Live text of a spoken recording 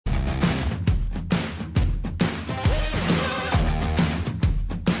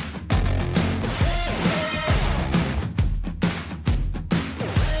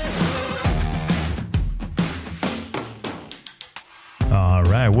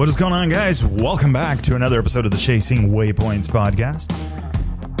what is going on, guys? Welcome back to another episode of the Chasing Waypoints podcast.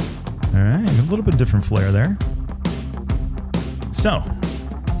 All right, a little bit different flair there. So,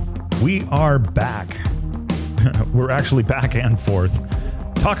 we are back. We're actually back and forth.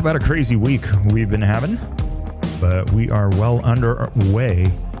 Talk about a crazy week we've been having, but we are well underway.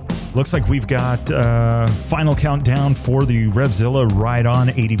 Looks like we've got final countdown for the Revzilla Ride On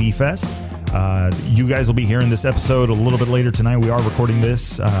ADV Fest. You guys will be hearing this episode a little bit later tonight. We are recording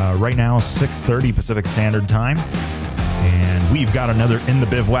this right now, 6:30 Pacific Standard Time. And we've got another In the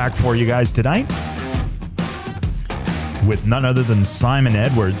Bivouac for you guys tonight with none other than Simon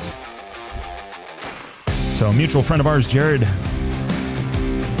Edwards. So a mutual friend of ours, Jared,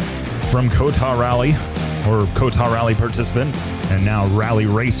 from Kota Rally, or Kota Rally participant, and now Rally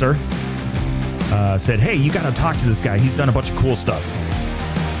Racer, said, hey, you got to talk to this guy. He's done a bunch of cool stuff.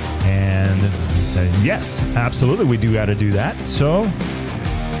 And he said, yes, absolutely, we do got to do that. So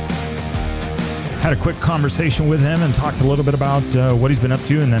had a quick conversation with him and talked a little bit about what he's been up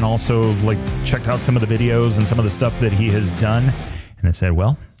to, and then also checked out some of the videos and some of the stuff that he has done. And I said,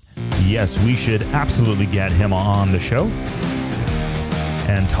 well, yes, we should absolutely get him on the show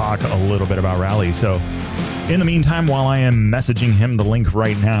and talk a little bit about rally. So in the meantime, while I am messaging him the link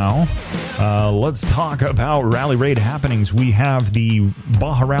right now, let's talk about Rally Raid happenings. We have the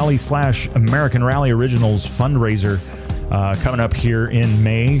Baja Rally / American Rally Originals fundraiser coming up here in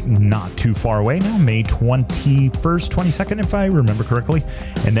May, not too far away now, May 21st, 22nd, if I remember correctly.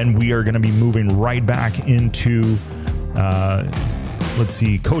 And then we are going to be moving right back into,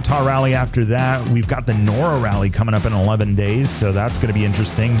 Kota Rally after that. We've got the Nora Rally coming up in 11 days, so that's going to be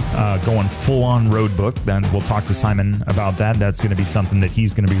interesting, going full-on road book. Then we'll talk to Simon about that. That's going to be something that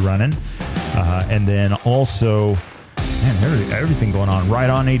he's going to be running. And then also, man, everything going on. Ride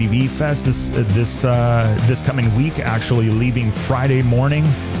On ADV Fest this coming week, actually leaving Friday morning,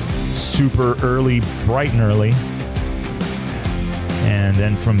 super early, bright and early. And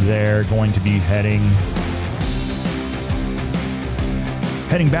then from there, going to be heading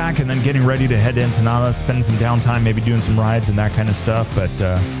back and then getting ready to head to Ensenada, spending some downtime, maybe doing some rides and that kind of stuff.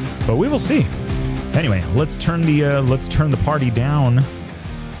 But we will see. Anyway, let's turn the party down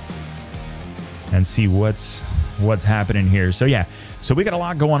and see what's happening here. So we got a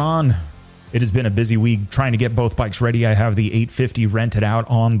lot going on. It has been a busy week trying to get both bikes ready. I have the 850 rented out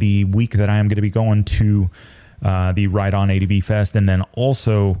on the week that I am going to be going to the Ride On ADV Fest, and then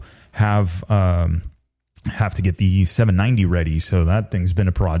also have to get the 790 ready. So that thing's been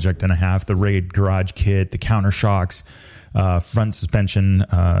a project and a half. The Raid Garage kit, the counter shocks, front suspension,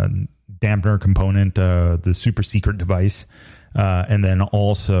 dampener component, the super secret device. And then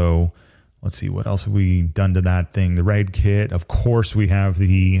also, let's see, what else have we done to that thing? The Raid kit. Of course, we have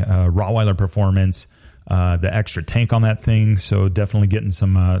the Rottweiler Performance, the extra tank on that thing. So definitely getting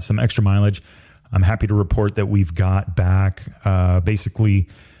some extra mileage. I'm happy to report that we've got back, basically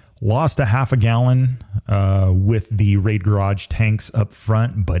lost a half a gallon with the Raid Garage tanks up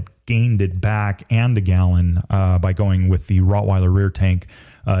front, but gained it back and a gallon by going with the Rottweiler rear tank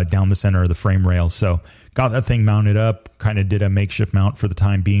down the center of the frame rail. So got that thing mounted up, kind of did a makeshift mount for the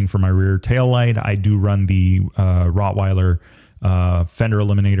time being for my rear tail light. I do run the Rottweiler fender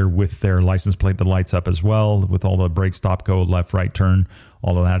eliminator with their license plate that lights up as well, with all the brake, stop, go, left, right, turn,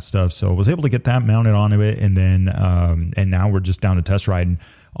 all of that stuff. So I was able to get that mounted onto it, and then and now we're just down to test riding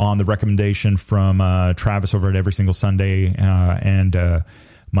on the recommendation from Travis over at Every Single Sunday and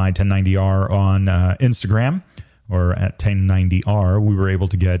my 1090R on Instagram, or at 1090R. We were able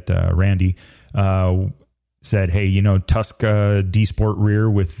to get Randy said, hey, Tusk D Sport rear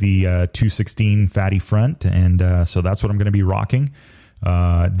with the 216 fatty front, and so that's what I'm going to be rocking.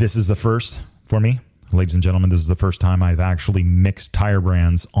 This is the first for me, ladies and gentlemen. This is the first time I've actually mixed tire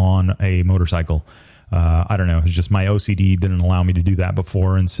brands on a motorcycle. I don't know. It's just my OCD didn't allow me to do that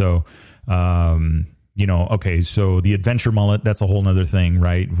before. And so, okay, so the Adventure mullet, that's a whole nother thing,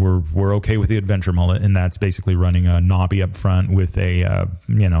 right? We're okay with the Adventure mullet, and that's basically running a knobby up front with a,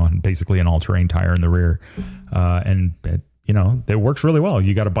 basically an all-terrain tire in the rear. And it works really well.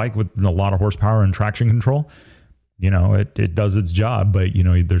 You got a bike with a lot of horsepower and traction control. It does its job, but,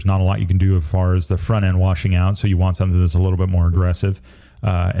 there's not a lot you can do as far as the front end washing out. So you want something that's a little bit more aggressive.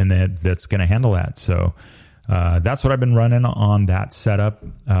 And that's going to handle that. So that's what I've been running on that setup,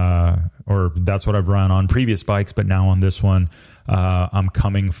 or that's what I've run on previous bikes. But now on this one, I'm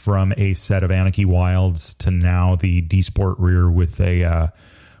coming from a set of Anarchy Wilds to now the D Sport rear with that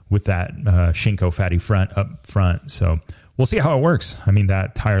Shinko fatty front up front. So we'll see how it works. I mean,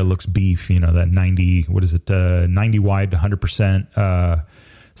 that tire looks beef. That 90 wide, 100%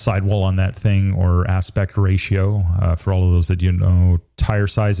 sidewall on that thing, or aspect ratio. For all of those that tire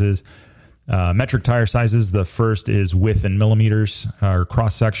sizes, metric tire sizes. The first is width in millimeters, or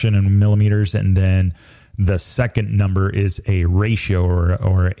cross section in millimeters, and then the second number is a ratio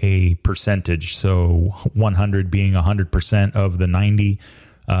or a percentage. So 100 being 100% of the 90,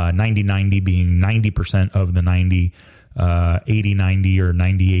 90-90 being 90% of the 90, 80-90 or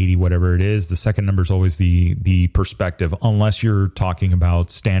 90-80, whatever it is. The second number is always the perspective, unless you're talking about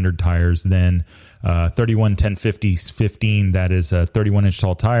standard tires. Then 31-10-50-15, that is a 31-inch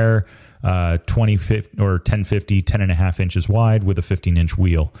tall tire, 20 or 10-50, 10.5 inches wide with a 15-inch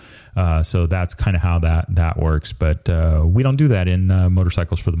wheel. So that's kind of how that works. But we don't do that in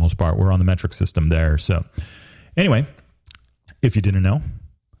motorcycles for the most part. We're on the metric system there. So anyway, if you didn't know,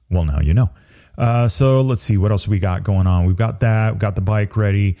 well, now you know. So let's see, what else we got going on? We've got that. We've got the bike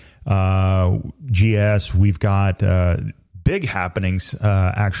ready. GS. We've got big happenings.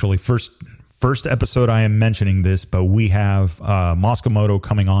 Actually, first episode I am mentioning this, but we have Moscow Moto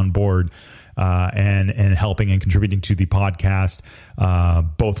coming on board and helping and contributing to the podcast.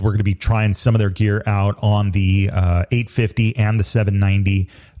 Both we're going to be trying some of their gear out on the 850 and the 790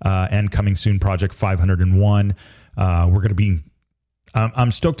 and coming soon Project 501. We're going to be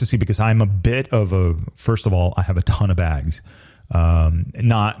I'm stoked to see, because I'm a bit of first of all, I have a ton of bags,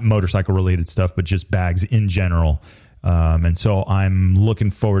 not motorcycle related stuff, but just bags in general. And so I'm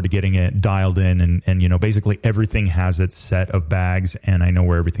looking forward to getting it dialed in, and basically everything has its set of bags, and I know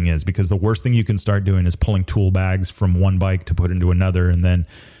where everything is, because the worst thing you can start doing is pulling tool bags from one bike to put into another. And then,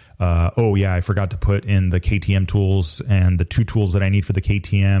 I forgot to put in the KTM tools and the 2 tools that I need for the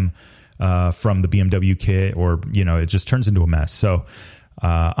KTM, from the BMW kit, or, it just turns into a mess. So,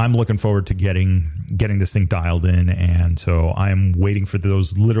 I'm looking forward to getting this thing dialed in. And so I'm waiting for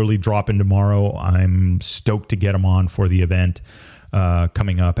those literally drop in tomorrow. I'm stoked to get them on for the event,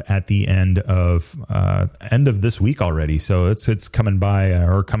 coming up at the end of this week already. So it's coming by,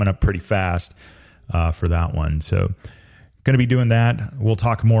 or coming up pretty fast, for that one. So going to be doing that. We'll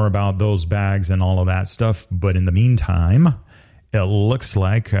talk more about those bags and all of that stuff. But in the meantime, it looks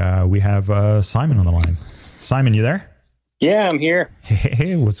like we have Simon on the line. Simon, you there? Yeah, I'm here.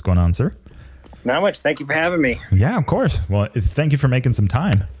 Hey, what's going on, sir? Not much. Thank you for having me. Yeah, of course. Well, thank you for making some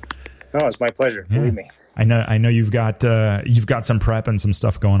time. Oh, it's my pleasure. Yeah. Believe me. I know you've got some prep and some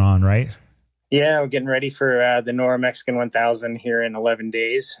stuff going on, right? Yeah, we're getting ready for the Nora Mexican 1000 here in 11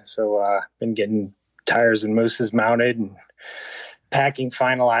 days. So been getting tires and mooses mounted and packing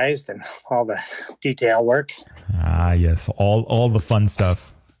finalized and all the detail work. Ah, yes, all the fun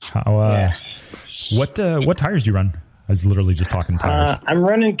stuff. How? What tires do you run? I was literally just talking tires. I'm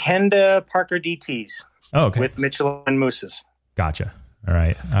running Kenda Parker DTs. Oh, okay. With Michelin mooses. Gotcha. All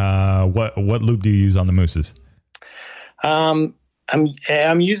right. What lube do you use on the mooses? I'm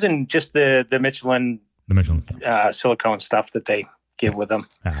using just the Michelin. The Michelin stuff. Silicone stuff that they give with them.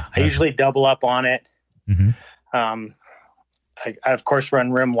 I usually double up on it. Mm-hmm. I of course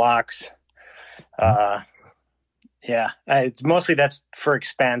run rim locks. Mostly that's for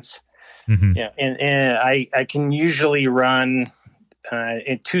expense. Mm-hmm. Yeah, and I can usually run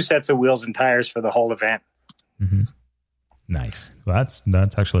in 2 sets of wheels and tires for the whole event. Mm-hmm. Nice. Well,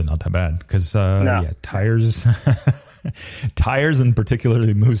 that's actually not that bad, because tires tires and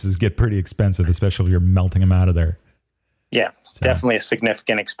particularly mooses get pretty expensive, especially if you're melting them out of there. Yeah, definitely a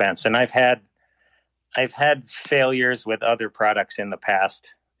significant expense. And I've had failures with other products in the past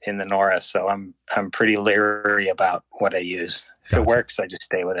in the Nora, so I'm pretty leery about what I use. If it works, I just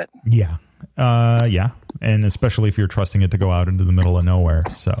stay with it. Yeah. And especially if you're trusting it to go out into the middle of nowhere.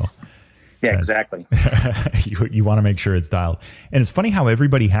 So yeah, exactly. you want to make sure it's dialed. And it's funny how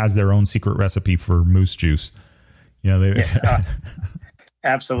everybody has their own secret recipe for moose juice.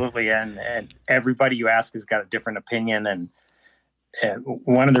 Absolutely. And everybody you ask has got a different opinion. And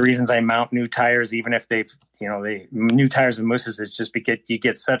one of the reasons I mount new tires, even if new tires and mooses, is just because you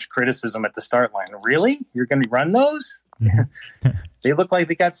get such criticism at the start line. Really? You're going to run those? Mm-hmm. They look like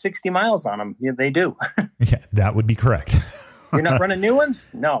they got 60 miles on them. Yeah, they do. Yeah, that would be correct. You're not running new ones?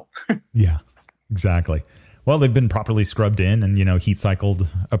 No. Yeah, exactly. Well, they've been properly scrubbed in and, heat cycled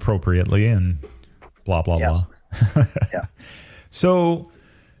appropriately and blah, blah, blah. Yeah. So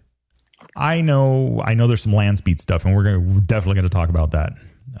I know there's some land speed stuff, and we're definitely going to talk about that.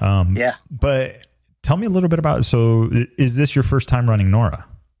 But tell me a little bit about, so is this your first time running Nora?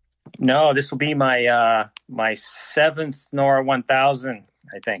 No, this will be my 7th Nora 1000,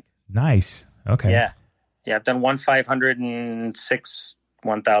 I think. Nice. Okay. Yeah, I've done 500 and 6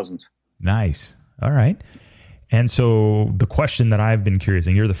 1000s. Nice. All right. And so the question that I've been curious,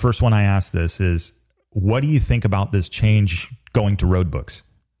 and you're the first one I asked this, is what do you think about this change going to road books?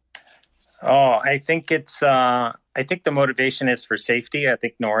 Oh, I think I think the motivation is for safety. I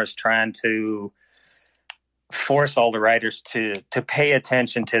think Nora's trying to force all the riders to pay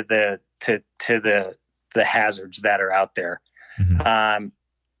attention to the hazards that are out there. Mm-hmm.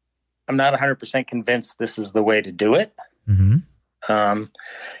 I'm not 100% convinced this is the way to do it. Mm-hmm.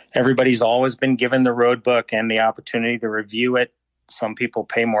 Everybody's always been given the road book and the opportunity to review it. Some people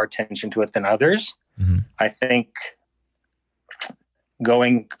pay more attention to it than others. Mm-hmm. I think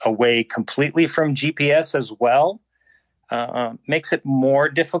going away completely from GPS as well makes it more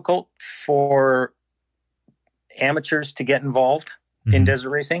difficult for amateurs to get involved mm-hmm. in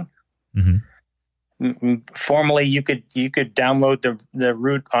desert racing. Mm-hmm. Formerly, you could download the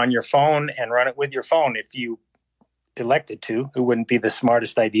route on your phone and run it with your phone if you elected to. It wouldn't be the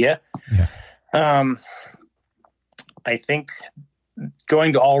smartest idea. Yeah. I think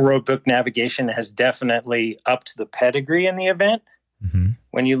going to all road book navigation has definitely upped the pedigree in the event. Mm-hmm.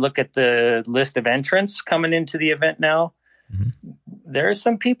 When you look at the list of entrants coming into the event now, mm-hmm. there are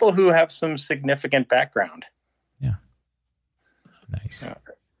some people who have some significant background. Yeah. Nice.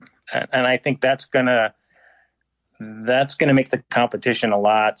 And I think that's gonna make the competition a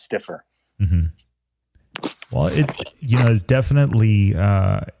lot stiffer. Mm-hmm. Well, it's definitely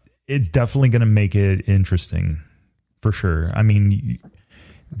going to make it interesting for sure. I mean,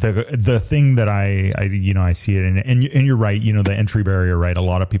 the thing that I see it and you're right. The entry barrier, right? A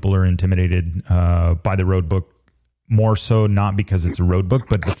lot of people are intimidated by the road book, more so not because it's a road book,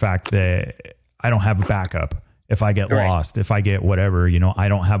 but the fact that I don't have a backup. If I get lost, if I get whatever, I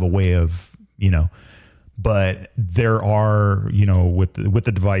don't have a way of, but there are, with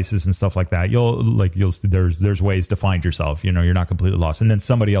the devices and stuff like that, you'll see there's ways to find yourself, you're not completely lost. And then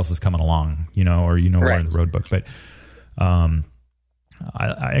somebody else is coming along, or, we're in the road book. But,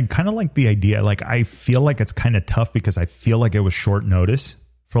 I kind of like the idea. Like, I feel like it's kind of tough because I feel like it was short notice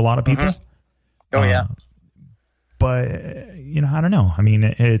for a lot of people. Mm-hmm. Oh yeah. But, I don't know. I mean,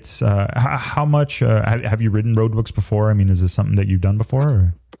 it's how much have you ridden road books before? I mean, is this something that you've done before?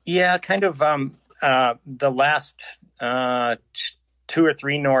 Or? Yeah, kind of. The last 2 or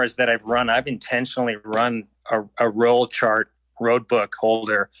 3 NORs that I've run, I've intentionally run a roll chart road book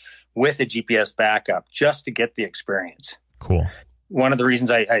holder with a GPS backup just to get the experience. Cool. One of the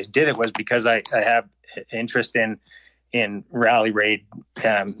reasons I did it was because I have interest in rally raid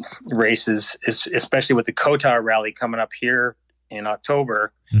races, especially with the Kotar rally coming up here in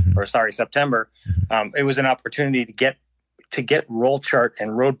September. Mm-hmm. It was an opportunity to get roll chart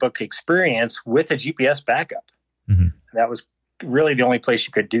and road book experience with a GPS backup. Mm-hmm. That was really the only place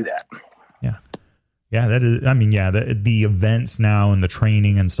you could do that. Yeah. Yeah, that is. I mean, yeah, the events now and the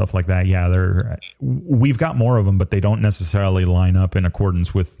training and stuff like that. Yeah, we've got more of them, but they don't necessarily line up in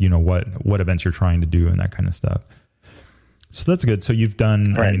accordance with what events you're trying to do and that kind of stuff. So that's good. So you've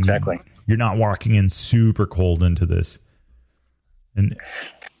done right. Exactly. You're not walking in super cold into this. And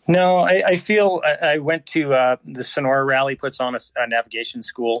no, I feel I went to the Sonora Rally puts on a navigation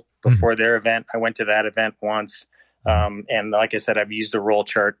school before their event. I went to that event once, and like I said, I've used a roll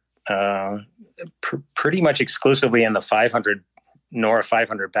chart pretty much exclusively in the 500 Nora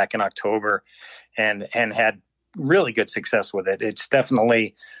 500 back in October, and had really good success with it. It's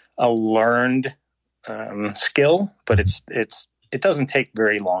definitely a learned skill, but it doesn't take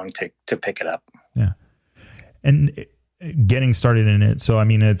very long to pick it up. Yeah. And getting started in it. So, I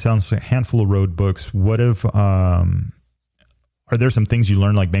mean, it sounds like a handful of road books. What if, are there some things you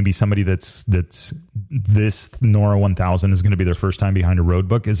learned, like maybe somebody that's this Nora 1000 is going to be their first time behind a road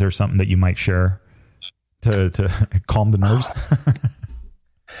book? Is there something that you might share to calm the nerves?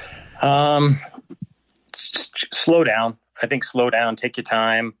 Slow down. I think slow down, take your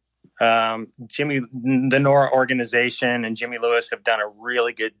time. The Nora organization and Jimmy Lewis have done a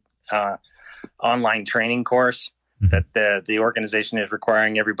really good online training course that the organization is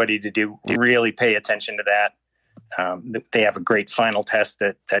requiring everybody to do. Really pay attention to that. They have a great final test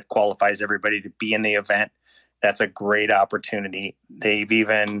that qualifies everybody to be in the event. That's a great opportunity. They've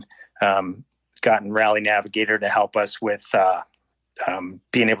even gotten Rally Navigator to help us with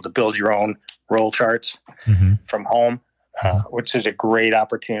being able to build your own roll charts from home, which is a great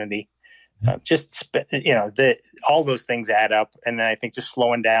opportunity. All those things add up, and then I think just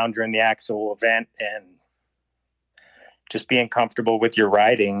slowing down during the actual event and just being comfortable with your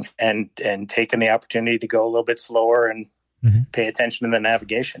riding and taking the opportunity to go a little bit slower and pay attention to the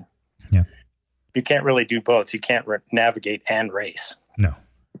navigation. Yeah, you can't really do both. You can't navigate and race. No.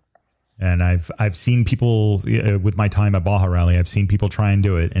 And I've seen people with my time at Baja Rally, I've seen people try and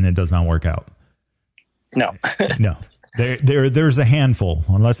do it, and it does not work out. No. No. There's a handful,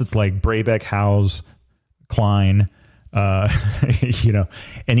 unless it's like Brabeck, Howes, Klein, you know,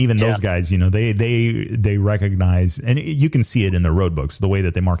 and even those guys, you know, they recognize, and you can see it in the road books, the way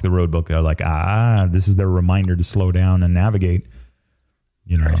that they mark the road book. They're like, this is their reminder to slow down and navigate,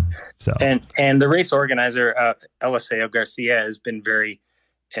 you know. Right. So, and the race organizer, Eliseo Garcia, has been very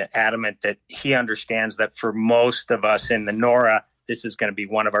adamant that he understands that for most of us in the NORA, this is going to be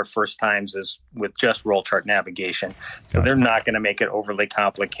one of our first times is with just roll chart navigation. So they're not going to make it overly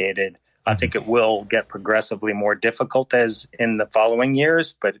complicated. I think it will get progressively more difficult as in the following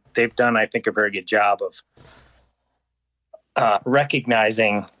years, but they've done, I think, a very good job of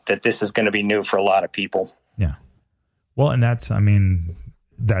recognizing that this is going to be new for a lot of people. Yeah. Well, and that's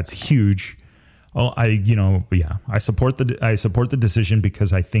huge. Well, I support the decision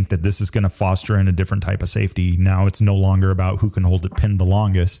because I think that this is going to foster in a different type of safety. Now it's no longer about who can hold it pinned the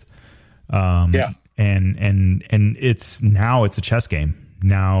longest. And it's a chess game.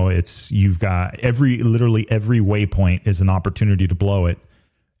 Now you've got literally every waypoint is an opportunity to blow it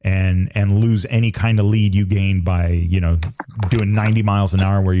and lose any kind of lead you gain by, you know, doing 90 miles an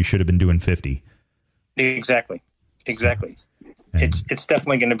hour where you should have been doing 50. Exactly. It's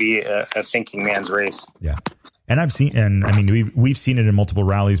definitely going to be a thinking man's race. Yeah. And we've seen it in multiple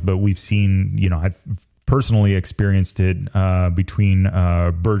rallies, but we've seen, you know, I've personally experienced it between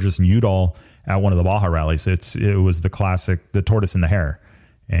Burgess and Udall at one of the Baja rallies. It was the classic, the tortoise and the hare.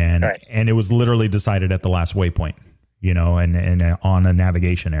 And it was literally decided at the last waypoint, you know, and on a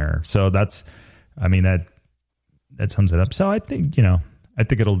navigation error. So that sums it up. So I think, you know,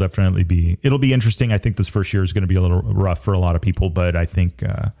 it'll definitely be interesting. I think this first year is going to be a little rough for a lot of people, but I think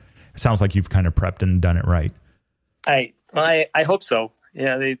it sounds like you've kind of prepped and done it right. I hope so.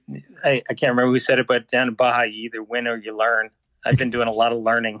 Yeah. I can't remember who said it, but down in Baja, you either win or you learn. I've been doing a lot of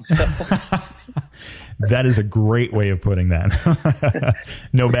learning. So. That is a great way of putting that.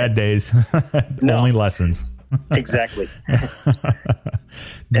 No bad days, only lessons. Exactly.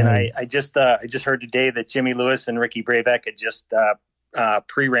 And I just heard today that Jimmy Lewis and Ricky Bravec had just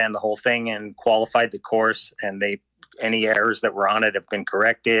pre-ran the whole thing and qualified the course, and any errors that were on it have been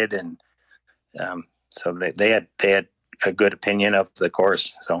corrected, and so they had a good opinion of the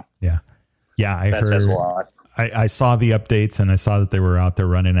course. So yeah, I that heard. Says a lot. I saw the updates and I saw that they were out there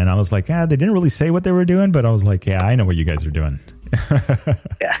running, and I was like, they didn't really say what they were doing, but I was like, I know what you guys are doing.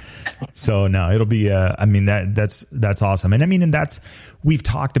 Yeah. So no, it'll be, that's awesome. And we've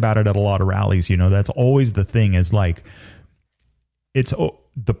talked about it at a lot of rallies, you know, that's always the thing is like, it's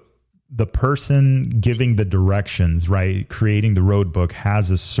the person giving the directions, right? Creating the road book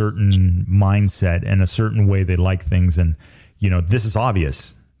has a certain mindset and a certain way they like things. And, you know, this is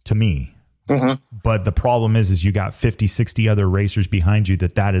obvious to me. Mm-hmm. But the problem is you got 50, 60 other racers behind you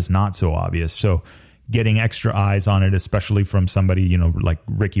that is not so obvious. So getting extra eyes on it, especially from somebody, you know, like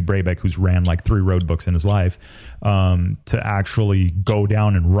Ricky Brabeck, who's ran like 3 road books in his life, to actually go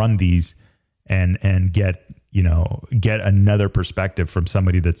down and run these and get another perspective from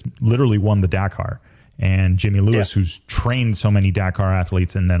somebody that's literally won the Dakar, and Jimmy Lewis, who's trained so many Dakar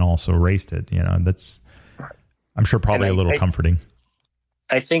athletes and then also raced it. You know, that's, I'm sure, probably a little comforting.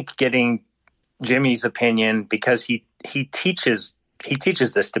 I think getting Jimmy's opinion, because he teaches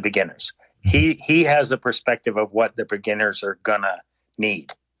this to beginners. Mm-hmm. He has a perspective of what the beginners are gonna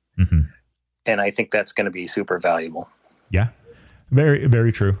need. Mm-hmm. And I think that's going to be super valuable. Yeah, very,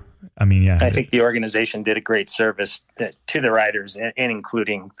 very true. I mean, yeah, I think the organization did a great service to the riders and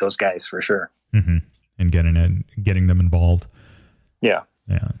including those guys for sure. Mm-hmm. And getting them involved. Yeah.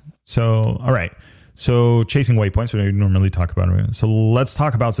 So, all right. So chasing waypoints, we normally talk about it. So let's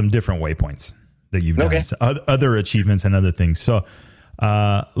talk about some different waypoints that you've done, so other achievements and other things. So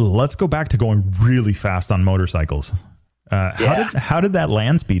let's go back to going really fast on motorcycles. How did that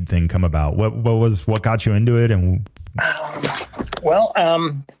land speed thing come about? What got you into it? And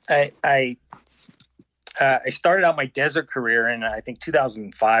I started out my desert career in I think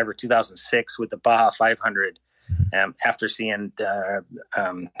 2005 or 2006 with the Baja 500. After seeing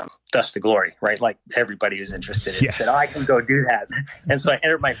Dust to Glory, right? Like everybody who's interested in said, I can go do that. And so I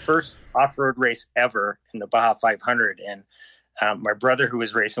entered my first off-road race ever in the Baja 500. And my brother who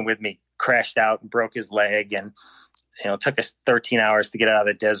was racing with me crashed out and broke his leg. And, you know, it took us 13 hours to get out of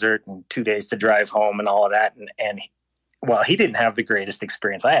the desert and 2 days to drive home and all of that. And while he didn't have the greatest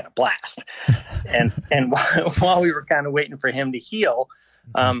experience, I had a blast. and while we were kind of waiting for him to heal,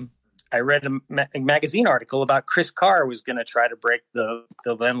 I read a magazine article about Chris Carr was going to try to break the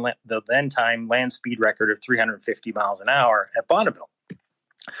then time land speed record of 350 miles an hour at Bonneville.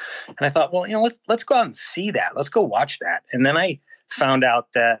 And I thought, well, you know, let's go out and see that. Let's go watch that. And then I found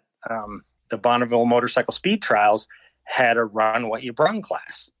out that the Bonneville Motorcycle Speed Trials had a run what you brung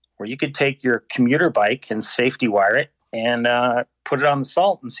class, where you could take your commuter bike and safety wire it and put it on the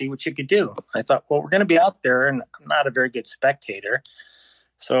salt and see what you could do. I thought, well, we're going to be out there, and I'm not a very good spectator.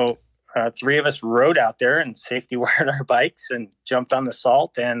 So 3 of us rode out there and safety wired our bikes and jumped on the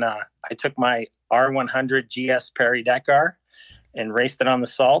salt. And I took my R100 GS Perry Dakar and raced it on the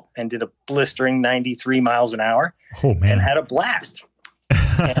salt and did a blistering 93 miles an hour. Oh, man. And had a blast.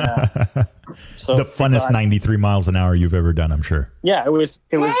 And, so the funnest 93 miles an hour you've ever done, I'm sure. Yeah, it was.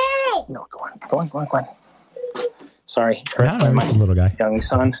 No, go on. Sorry, my little guy, young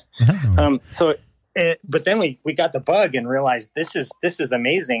son. But then we got the bug and realized this is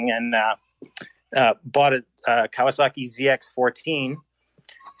amazing, and bought a Kawasaki ZX14,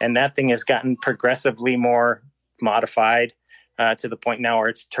 and that thing has gotten progressively more modified to the point now where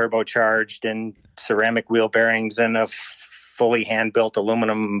it's turbocharged and ceramic wheel bearings and a fully hand-built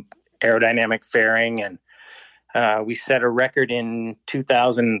aluminum aerodynamic fairing. And we set a record in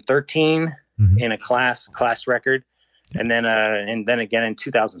 2013 in a class record, and then again in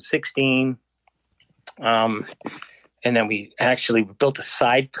 2016. And then we actually built a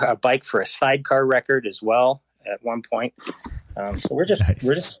bike for a sidecar record as well at one point. So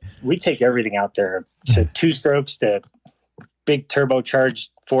we take everything out there, to 2-strokes to big turbocharged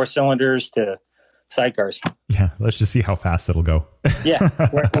 4 cylinders to sidecars. Yeah, let's just see how fast it'll go. Yeah,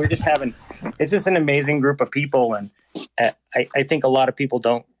 we're just it's just an amazing group of people, and I think a lot of people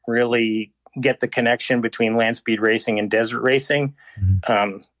don't really get the connection between land speed racing and desert racing.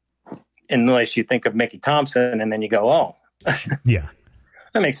 Unless you think of Mickey Thompson, and then you go, "Oh, yeah,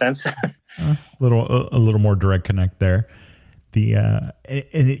 that makes sense." a little more direct connect there.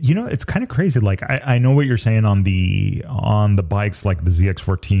 It's kind of crazy. Like I know what you're saying on the bikes, like the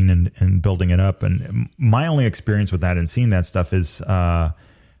ZX14 and building it up. And my only experience with that and seeing that stuff is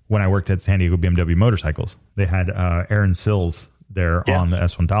when I worked at San Diego BMW Motorcycles. They had Aaron Sills there on the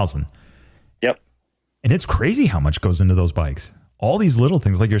S1000. Yep, and it's crazy how much goes into those bikes. All these little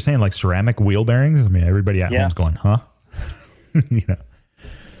things, like you're saying, like ceramic wheel bearings. I mean, everybody at home's going, huh?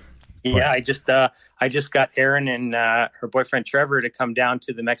 Yeah, I just got Erin and her boyfriend Trevor to come down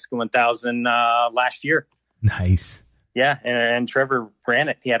to the Mexican 1000 last year. Nice. Yeah, and Trevor ran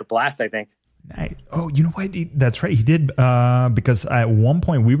it. He had a blast, I think. Nice. Oh, you know what? That's right. He did, because at one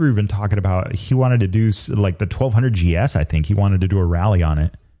point we were even talking about he wanted to do like the 1200 GS. I think he wanted to do a rally on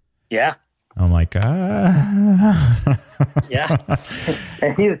it. Yeah. I'm like, yeah,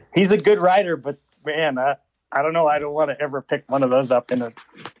 and he's a good rider, but man, I don't know. I don't want to ever pick one of those up in a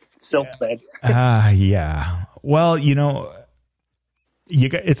silk bed. Yeah. Well,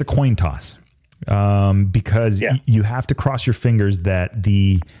 it's a coin toss, because you have to cross your fingers that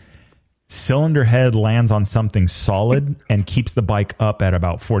the cylinder head lands on something solid and keeps the bike up at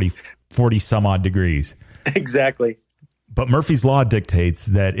about 40 some odd degrees. Exactly. But Murphy's Law dictates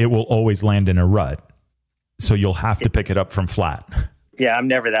that it will always land in a rut. So you'll have to pick it up from flat. Yeah, I'm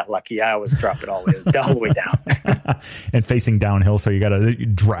never that lucky. I always drop it all the way down. And facing downhill, so you got to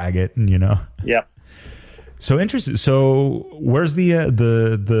drag it, and Yep. So interesting. So where's the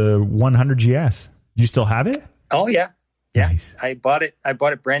 100 GS? You still have it? Oh yeah. Yeah. Nice. I bought it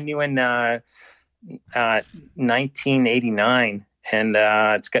brand new in 1989, and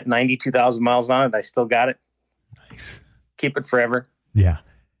it's got 92,000 miles on it. I still got it. Nice. Keep it forever. Yeah.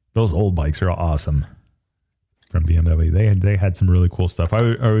 Those old bikes are awesome from BMW. They had some really cool stuff.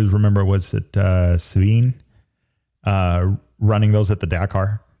 I always remember, was it Savine running those at the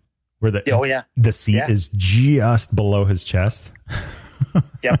Dakar, where the seat is just below his chest.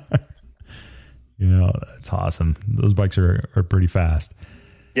 Yep. That's awesome. Those bikes are pretty fast.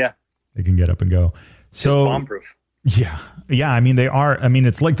 Yeah. They can get up and go. So bomb-proof. Yeah. I mean, they are. I mean,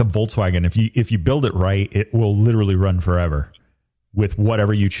 it's like the Volkswagen. If you build it right, it will literally run forever with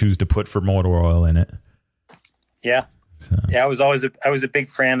whatever you choose to put for motor oil in it. Yeah. So. Yeah. I was a big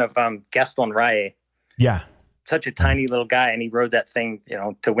fan of Gaston Rae. Yeah. Such a tiny little guy, and he rode that thing,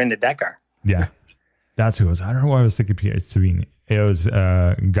 to win the Dakar. Yeah. That's who it was. I don't know why I was thinking Savini. It was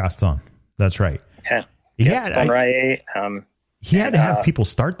Gaston. That's right. Yeah. Gaston Rae. He had to have people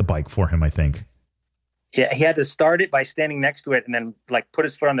start the bike for him, I think. Yeah, he had to start it by standing next to it and then put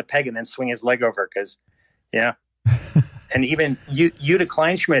his foot on the peg and then swing his leg over, because, and even Jutta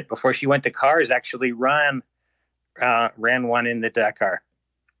Kleinschmidt, before she went to cars, actually ran one in the Dakar.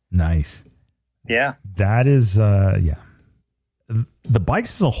 Nice. Yeah. That is, The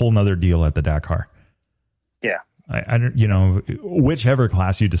bikes is a whole nother deal at the Dakar. Yeah. I don't, whichever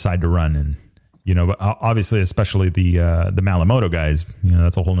class you decide to run in, but obviously, especially the Malamoto guys,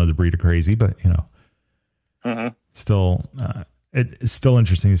 that's a whole nother breed of crazy, but, still, it's still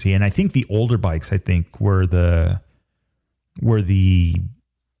interesting to see. And I think the older bikes, were the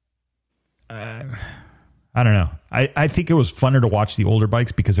I don't know. I think it was funner to watch the older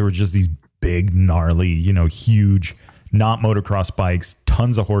bikes because there were just these big, gnarly, huge, not motocross bikes,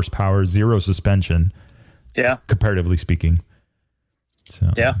 tons of horsepower, zero suspension. Yeah. Comparatively speaking.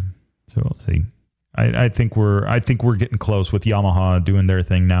 So we'll see. I think we're getting close with Yamaha doing their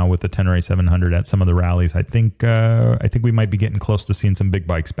thing now with the Tenere 700 at some of the rallies. I think we might be getting close to seeing some big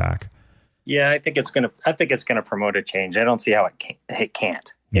bikes back. Yeah, I think it's gonna promote a change. I don't see how it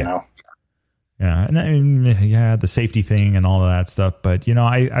can't. You know. Yeah, and I mean, the safety thing and all of that stuff. But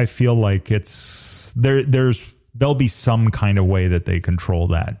I feel like it's there'll be some kind of way that they control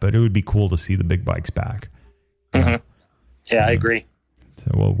that. But it would be cool to see the big bikes back. Mm-hmm. Yeah, I agree.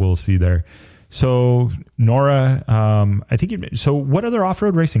 So we'll see there. So Nora, I think so what other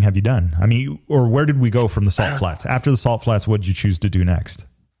off-road racing have you done? I mean, or where did we go from the Salt Flats? After the Salt Flats, what did you choose to do next?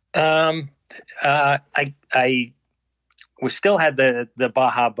 We still had the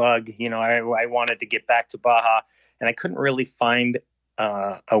Baja bug. I wanted to get back to Baja, and I couldn't really find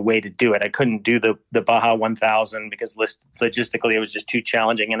a way to do it. I couldn't do the Baja 1000 because logistically it was just too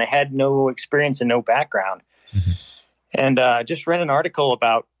challenging, and I had no experience and no background. Mm-hmm. And just read an article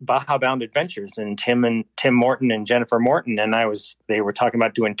about Baja Bound Adventures and Tim Morton and Jennifer Morton, and they were talking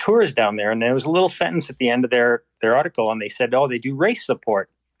about doing tours down there. And there was a little sentence at the end of their article, and they said, "Oh, they do race support."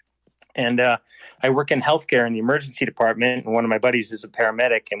 And I work in healthcare in the emergency department, and one of my buddies is a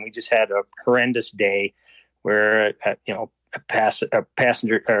paramedic, and we just had a horrendous day where a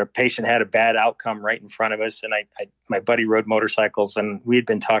passenger or a patient had a bad outcome right in front of us. And my buddy rode motorcycles, and we had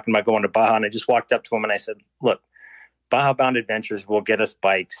been talking about going to Baja, and I just walked up to him and I said, "Look, Baja Bound Adventures will get us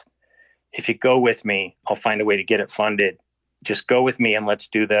bikes. If you go with me, I'll find a way to get it funded. Just go with me and let's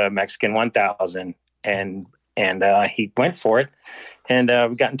do the Mexican 1000." And he went for it. And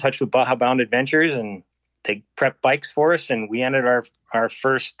we got in touch with Baja Bound Adventures, and they prepped bikes for us. And we entered our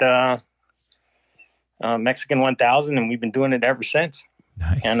first Mexican 1000, and we've been doing it ever since.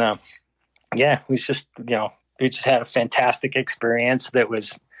 Nice. And we just had a fantastic experience that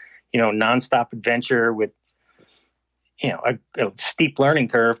was, nonstop adventure with, a steep learning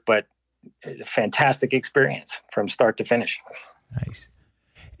curve, but a fantastic experience from start to finish. Nice.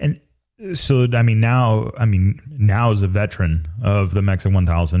 And so, now as a veteran of the Mexican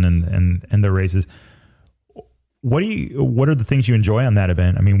 1000 and the races, what are the things you enjoy on that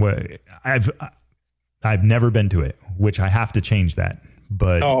event? I mean, I've never been to it, which I have to change that.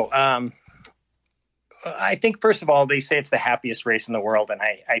 But I think first of all, they say it's the happiest race in the world, and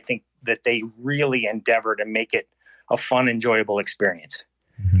I think that they really endeavor to make it a fun, enjoyable experience.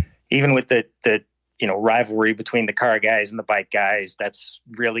 Mm-hmm. Even with the rivalry between the car guys and the bike guys, that's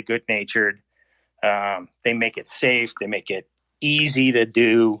really good natured. They make it safe. They make it easy to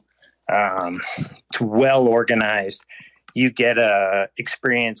do, to well organized. You get a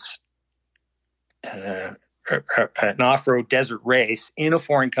experience an off-road desert race in a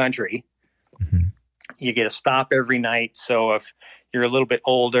foreign country. Mm-hmm. You get a stop every night. So if you're a little bit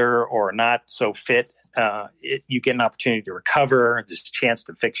older or not so fit, you get an opportunity to recover. There's a chance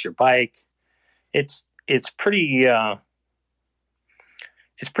to fix your bike. It's pretty well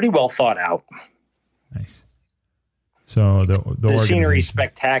thought out. Nice. So the scenery is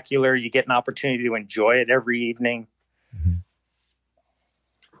spectacular. You get an opportunity to enjoy it every evening. Mm-hmm.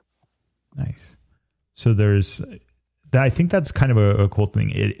 Nice. So I think that's kind of a cool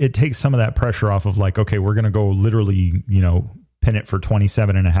thing. It takes some of that pressure off of like, okay, we're going to go literally, pin it for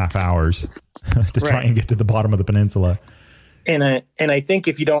 27 and a half hours to try and get to the bottom of the peninsula. And I think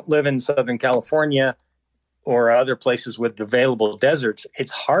if you don't live in Southern California or other places with available deserts, it's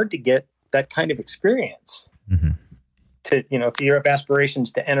hard to get that kind of experience. Mm-hmm. If you have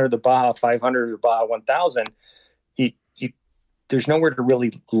aspirations to enter the Baja 500 or Baja 1000, there's nowhere to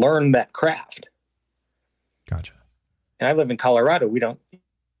really learn that craft. Gotcha. And I live in Colorado.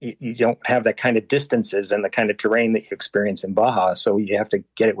 You don't have that kind of distances and the kind of terrain that you experience in Baja. So you have to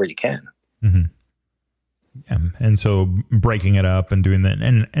get it where you can. Mm-hmm. Yeah. And so breaking it up and doing that.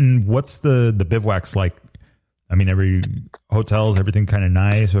 And what's the bivouacs like? I mean, every hotels, everything kind of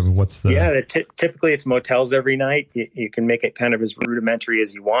nice. I mean, typically it's motels every night. You can make it kind of as rudimentary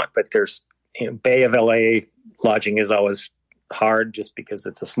as you want, but there's Bay of LA lodging is always hard just because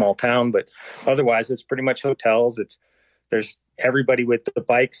it's a small town, but otherwise it's pretty much hotels. There's everybody with the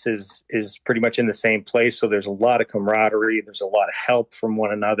bikes is pretty much in the same place. So there's a lot of camaraderie. There's a lot of help from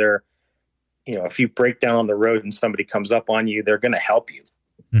one another. If you break down on the road and somebody comes up on you, they're going to help you.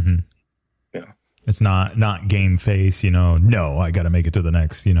 Mm-hmm. It's not game face, no, I got to make it to the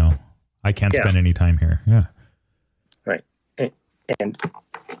next, I can't spend any time here. Yeah. Right. And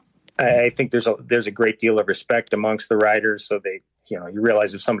I think there's a great deal of respect amongst the riders. So they, you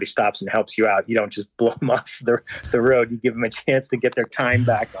realize if somebody stops and helps you out, you don't just blow them off the road. You give them a chance to get their time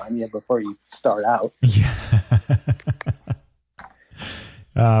back on you before you start out. Yeah.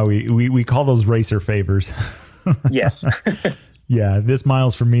 We call those racer favors. Yes. Yeah. This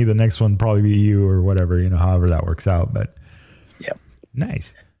mile's for me. The next one probably be you or whatever, however that works out. But yeah.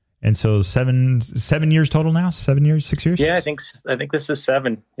 Nice. And so 7 years total now? 7 years, 6 years? Yeah, I think this is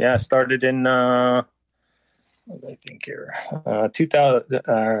 7. Yeah. I started in, what did I think here? 2000,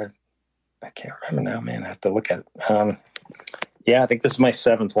 I can't remember now, man. I have to look at it. Yeah, I think this is my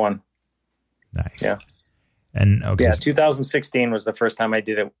 7th one. Nice. Yeah. And okay. Yeah, 2016 was the first time I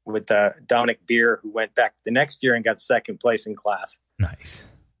did it with Dominic Beer, who went back the next year and got 2nd place in class. Nice.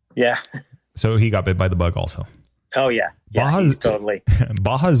 Yeah. So he got bit by the bug also. Oh yeah. Yeah, he's totally.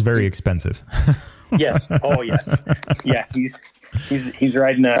 Baja is very expensive. Yes. Oh yes. Yeah, he's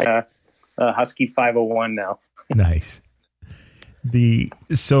riding a Husky 501 now. Nice.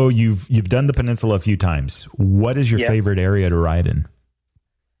 So you've done the peninsula a few times. What is your favorite area to ride in?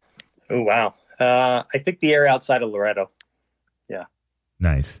 Oh wow. I think the area outside of Loretto. Yeah.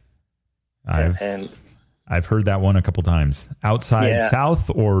 Nice. I've heard that one a couple times. Outside south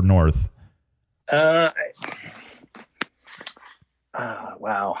or north?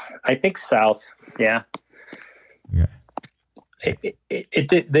 Wow. I think south. Yeah. Okay.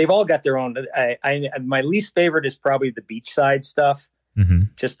 They've all got their own. My least favorite is probably the beachside stuff,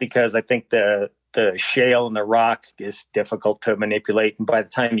 just because I think the shale and the rock is difficult to manipulate, and by the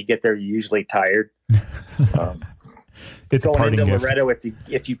time you get there, you're usually tired. It's going into gift. Loretto.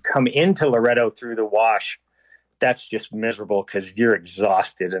 If you come into Loretto through the wash, that's just miserable because you're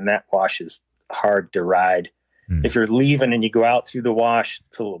exhausted, and that wash is hard to ride. If you're leaving and you go out through the wash,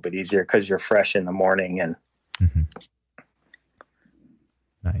 it's a little bit easier because you're fresh in the morning. And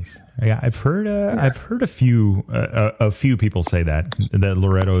nice. Yeah, I've heard a few people say that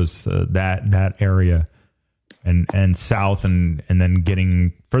Loretto's that area and south and then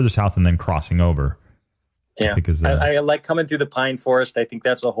getting further south and then crossing over. Yeah, because I like coming through the pine forest. I think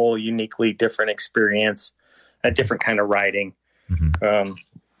that's a whole uniquely different experience, a different kind of riding.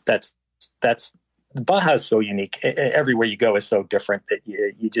 That's Baja is so unique. Everywhere you go is so different that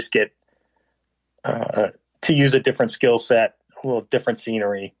you just get to use a different skill set, a little different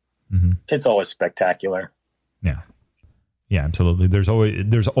scenery. It's always spectacular. Yeah, absolutely. There's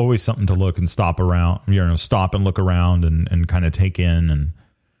always something to look and stop around. Stop and look around and kind of take in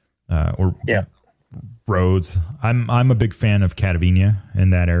roads. I'm a big fan of Catavina in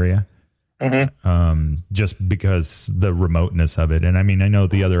that area. Just because the remoteness of it. And I mean, I know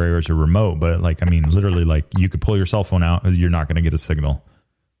the other areas are remote, but literally you could pull your cell phone out, you're not going to get a signal.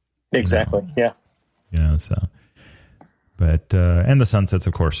 Exactly. Yeah. But, and the sunsets,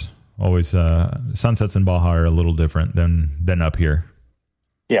 of course, always, sunsets in Baja are a little different than up here.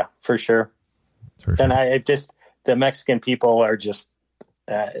 Yeah, for sure. And the Mexican people are just,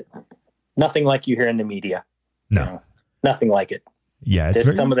 nothing like you hear in the media. No, nothing like it. Yeah,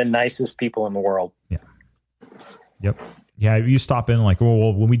 it's some of the nicest people in the world. Yeah. Yep. Yeah, you stop in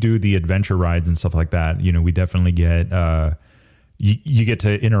when we do the adventure rides and stuff like that, we definitely get you get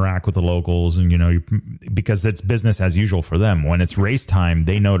to interact with the locals, and because it's business as usual for them. When it's race time,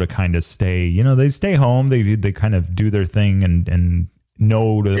 they know to kind of stay. They stay home. They kind of do their thing and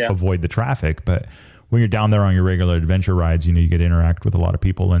know to avoid the traffic. But when you're down there on your regular adventure rides, you get to interact with a lot of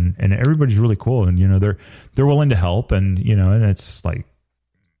people, and everybody's really cool, and they're willing to help, and and it's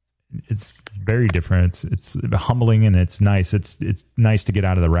it's very different. It's humbling, and it's nice. It's nice to get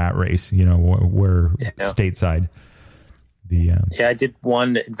out of the rat race, where stateside. I did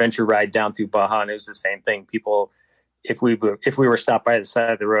one adventure ride down through Baja, and it was the same thing. People, if we were stopped by the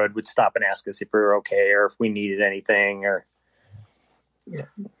side of the road, would stop and ask us if we were okay or if we needed anything, or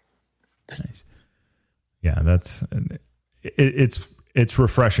nice. Yeah, it's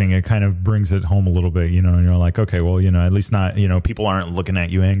refreshing. It kind of brings it home a little bit, and you're like, okay, well, at least not, people aren't looking at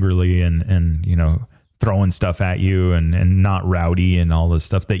you angrily and throwing stuff at you and not rowdy and all this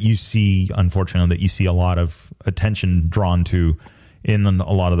stuff that you see, unfortunately, that you see a lot of attention drawn to in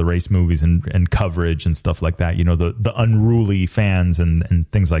a lot of the race movies and coverage and stuff like that, the unruly fans and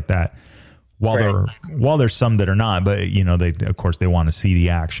things like that. While there's some that are not, but they, of course, they want to see the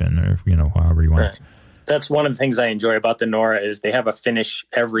action, or however you want. Right. That's one of the things I enjoy about the NORA is they have a finish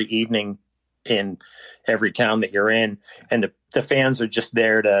every evening in every town that you're in, and the fans are just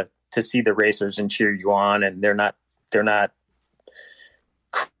there to see the racers and cheer you on, and they're not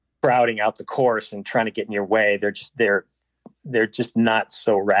crowding out the course and trying to get in your way. They're just not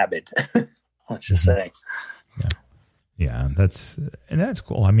so rabid. Let's just say. Yeah, that's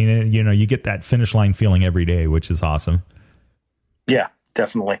cool. I mean, you get that finish line feeling every day, which is awesome. Yeah,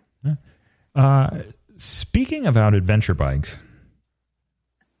 definitely. Speaking about adventure bikes,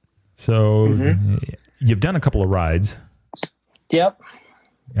 so you've done a couple of rides. Yep.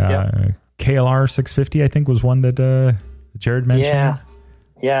 KLR 650, I think, was one that Jared mentioned.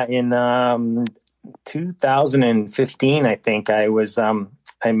 Yeah. In 2015, I think I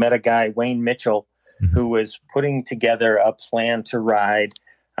met a guy, Wayne Mitchell, who was putting together a plan to ride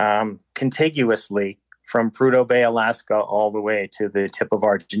contiguously from Prudhoe Bay, Alaska, all the way to the tip of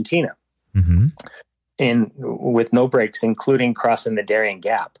Argentina, with no breaks, including crossing the Darien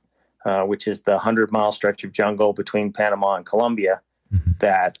Gap, which is the 100-mile stretch of jungle between Panama and Colombia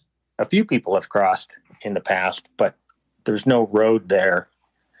that a few people have crossed in the past, but there's no road there.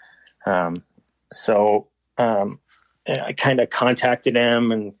 So I kind of contacted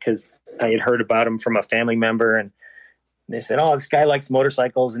him, and because I had heard about him from a family member, and they said, "Oh, this guy likes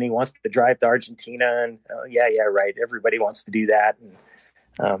motorcycles and he wants to drive to Argentina." And yeah, right. Everybody wants to do that.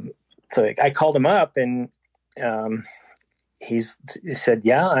 And so I called him up, and he said,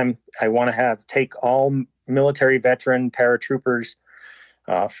 "Yeah, I want to take all military veteran paratroopers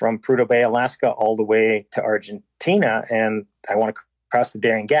from Prudhoe Bay, Alaska, all the way to Argentina, and I want to cross the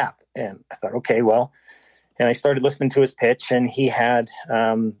Darien Gap." And I thought, okay, well, and I started listening to his pitch, and he had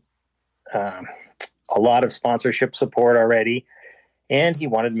a lot of sponsorship support already, and he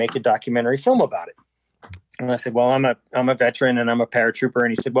wanted to make a documentary film about it. And I said, "Well, I'm a veteran and I'm a paratrooper." And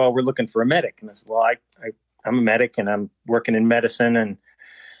he said, "Well, we're looking for a medic." And I said, "Well, I'm a medic and I'm working in medicine." And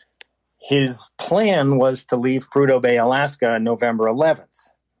his plan was to leave Prudhoe Bay, Alaska, on November 11th,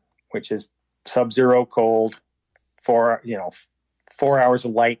 which is sub-zero cold, 4 hours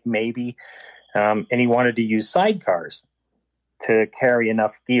of light maybe, and he wanted to use sidecars to carry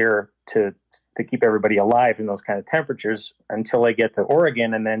enough gear to keep everybody alive in those kind of temperatures until they get to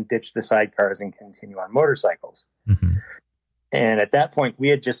Oregon, and then ditch the sidecars and continue on motorcycles. And at that point, we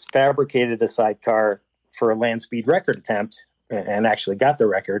had just fabricated a sidecar for a land speed record attempt, and actually got the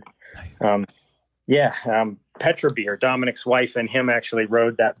record. Petra Beer, Dominic's wife, and him actually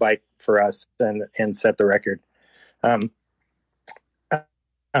rode that bike for us and set the record.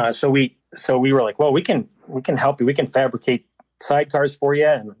 So we were like, "Well, we can help you. We can fabricate sidecars for you."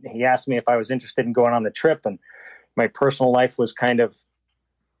 And he asked me if I was interested in going on the trip, and my personal life was kind of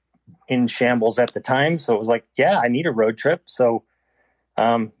in shambles at the time. So it was like, yeah, I need a road trip. So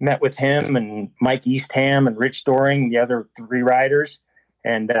met with him and Mike Eastham and Rich Doring, the other 3 riders,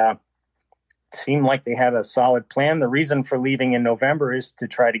 and seemed like they had a solid plan. The reason for leaving in November is to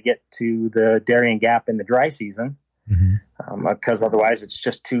try to get to the Darien Gap in the dry season, because otherwise it's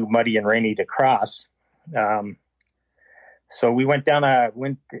just too muddy and rainy to cross. So we went down,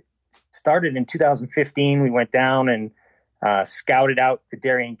 started in 2015. We went down and scouted out the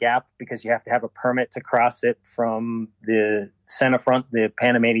Darien Gap, because you have to have a permit to cross it from the Senafront, the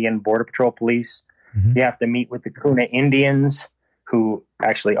Panamanian Border Patrol Police. You have to meet with the Kuna Indians, who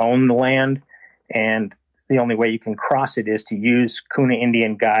actually own the land. And the only way you can cross it is to use Kuna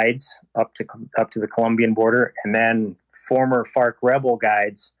Indian guides up to the Colombian border, and then former FARC rebel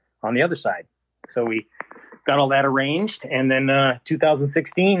guides on the other side. So we got all that arranged, and then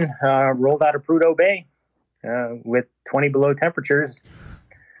 2016 rolled out of Prudhoe Bay with 20 below temperatures.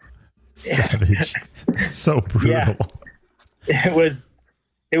 Savage. So brutal. Yeah.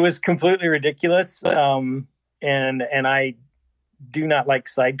 It was completely ridiculous, and I do not like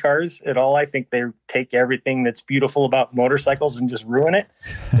sidecars at all. I think they take everything that's beautiful about motorcycles and just ruin it.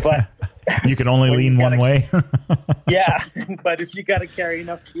 But you can only lean one way. Yeah, but if you got to carry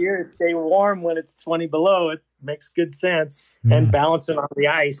enough gear to stay warm when it's 20 below, it makes good sense. And balancing on the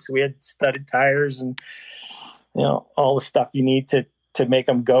ice, we had studded tires and all the stuff you need to make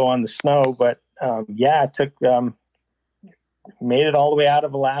them go on the snow. But it took made it all the way out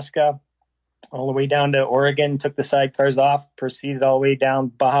of Alaska, all the way down to Oregon, took the sidecars off, proceeded all the way down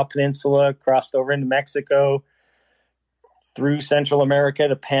Baja Peninsula, crossed over into Mexico, through Central America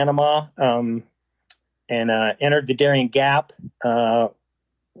to Panama, and entered the Darien Gap,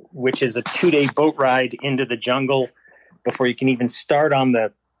 which is a 2-day boat ride into the jungle before you can even start on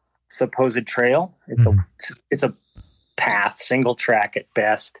the supposed trail. It's a path, single track at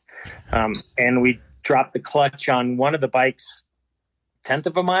best. And we dropped the clutch on one of the bikes 1/10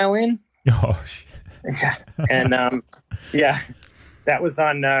 of a mile in. Oh, shit. Yeah. And that was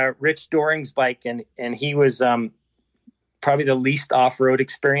on Rich Doring's bike, and he was probably the least off-road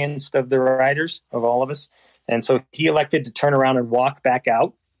experienced of the riders, of all of us. And so he elected to turn around and walk back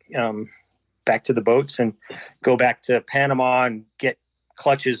out, back to the boats, and go back to Panama and get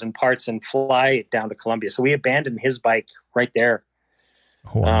clutches and parts and fly it down to Colombia. So we abandoned his bike right there.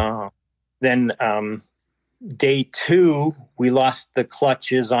 Wow. Then day 2, we lost the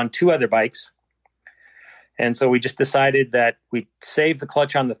clutches on 2 other bikes. And so we just decided that we'd save the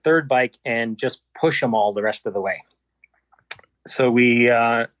clutch on the 3rd bike and just push them all the rest of the way. So we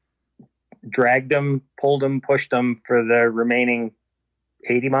dragged them, pulled them, pushed them for the remaining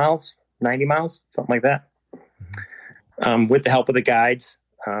 80 miles, 90 miles, something like that. With the help of the guides.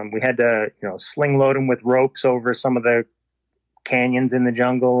 We had to, sling load them with ropes over some of the canyons in the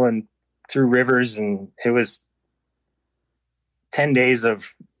jungle and through rivers. And it was 10 days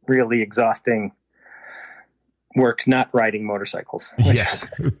of really exhausting work, not riding motorcycles. Yes,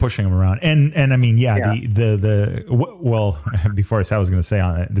 pushing them around. And I mean, well, before I was going to say,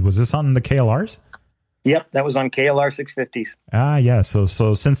 was this on the KLRs? Yep, that was on KLR 650s. Ah, yeah. So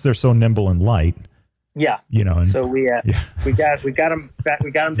since they're so nimble and light, yeah, so we got them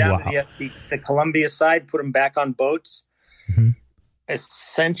down to the Columbia side, put them back on boats,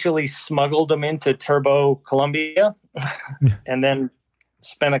 essentially smuggled them into Turbo Columbia, and then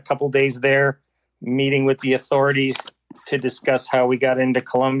spent a couple days there meeting with the authorities to discuss how we got into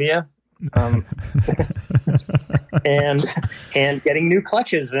Columbia, and getting new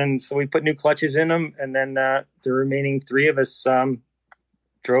clutches. And so we put new clutches in them, and then the remaining 3 of us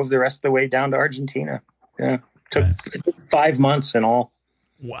drove the rest of the way down to Argentina. Yeah, it took 5 months in all.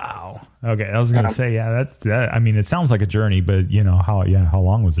 Wow. Okay, I was going to say, that. I mean, it sounds like a journey, but how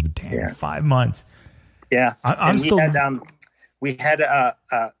long was it? Damn, 5 months. Yeah, we had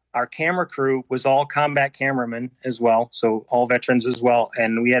our camera crew was all combat cameramen as well, so all veterans as well,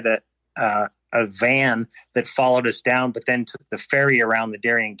 and we had a van that followed us down, but then took the ferry around the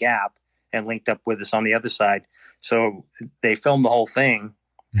Darien Gap and linked up with us on the other side. So they filmed the whole thing,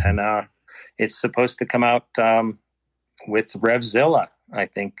 and it's supposed to come out with RevZilla, I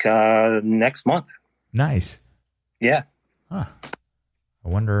think, next month. Nice. Yeah. Huh. I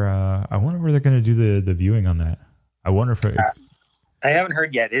wonder where they're going to do the viewing on that. I wonder if I haven't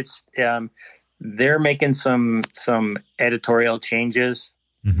heard yet. It's they're making some editorial changes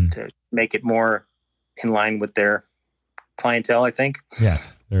to make it more in line with their clientele, I think. Yeah,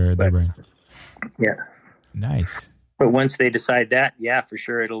 they're yeah. Nice. But once they decide that, yeah, for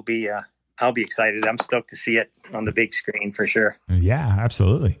sure, it'll be. I'll be excited. I'm stoked to see it on the big screen for sure. Yeah,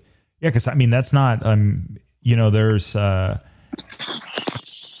 absolutely. Yeah, because I mean that's not there's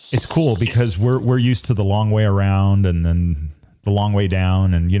it's cool because we're used to the long way around and then the long way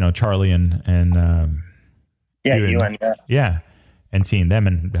down, and Charlie and and seeing them,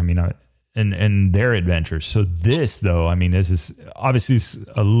 and I mean and their adventures. So this though, I mean, this is obviously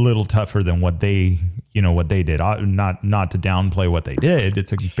a little tougher than what they did. Not to downplay what they did.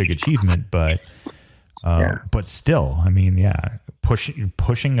 It's a big achievement, but still, I mean,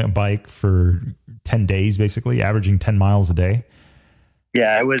 pushing a bike for 10 days, basically averaging 10 miles a day.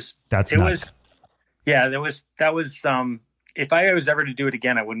 Yeah, that was if I was ever to do it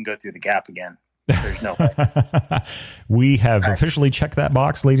again, I wouldn't go through the gap again. There's no way. We have officially checked that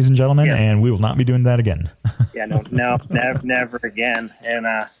box, ladies and gentlemen, and we will not be doing that again. Never again. And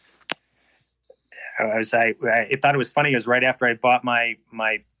I thought it was funny. It was right after I bought my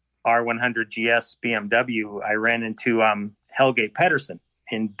R100 GS BMW. I ran into Helge Pedersen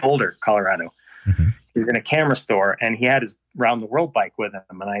in Boulder, Colorado. He was in a camera store, and he had his round the world bike with him.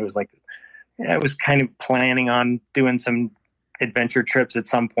 And I was like, I was kind of planning on doing some adventure trips at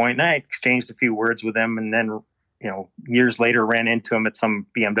some point, and I exchanged a few words with him, and then years later ran into him at some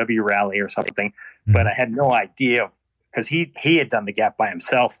BMW rally or something. But I had no idea, because he had done the gap by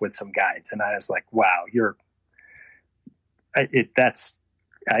himself with some guides, and I was like, wow, I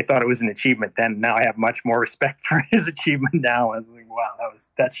thought it was an achievement then. Now I have much more respect for his achievement now. I was like, wow,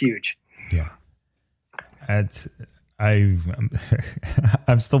 that's huge. Yeah.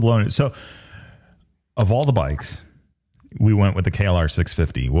 I'm still blown. So of all the bikes, we went with the KLR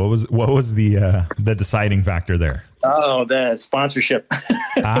 650. What was the deciding factor there? Oh, the sponsorship.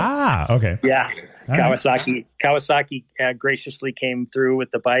 Okay. Yeah. Kawasaki graciously came through with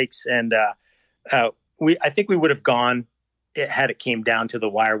the bikes, and I think we would have gone had it came down to the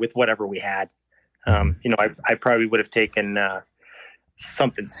wire with whatever we had. I probably would have taken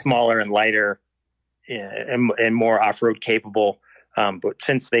something smaller and lighter and more off-road capable. But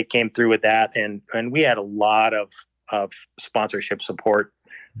since they came through with that, and we had a lot of sponsorship support,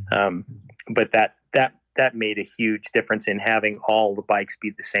 but that made a huge difference in having all the bikes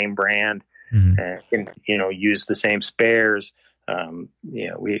be the same brand, and use the same spares.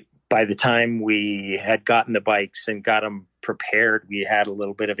 By the time we had gotten the bikes and got them prepared, we had a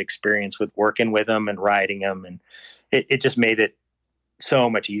little bit of experience with working with them and riding them, and it just made it so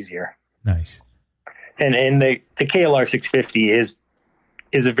much easier. Nice. And the KLR 650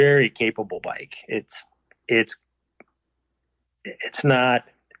 is a very capable bike. it's not,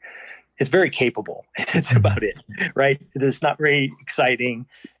 it's very capable. It's about it, right? It's not very exciting.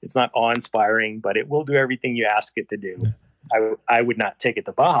 It's not awe-inspiring, but it will do everything you ask it to do. I would not take it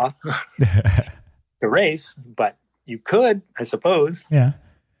to Baja to race, but you could, I suppose. Yeah.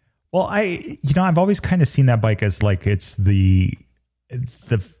 Well, I've always kind of seen that bike as like it's the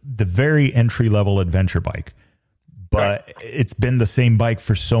very entry level adventure bike, but right. It's been the same bike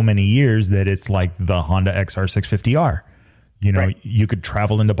for so many years that it's like the Honda XR650R. Right. You could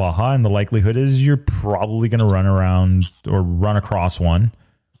travel into Baja, and the likelihood is you're probably going to run around or run across one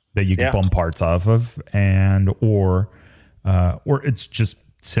that you can bump parts off of, or it's just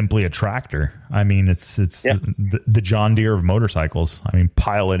simply a tractor. I mean, it's the John Deere of motorcycles. I mean,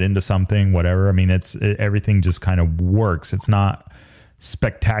 pile it into something, whatever. I mean, everything just kind of works. It's not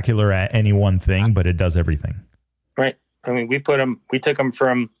spectacular at any one thing, but it does everything. Right. I mean, we took them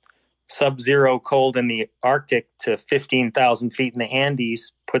from sub-zero cold in the Arctic to 15,000 feet in the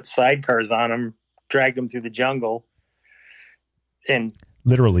Andes, put sidecars on them, dragged them through the jungle, and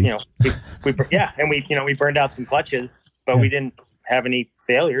literally, we burned out some clutches, but we didn't have any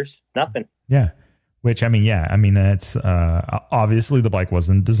failures, nothing. Yeah. Which, it's obviously the bike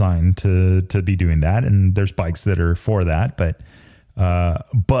wasn't designed to be doing that. And there's bikes that are for that. But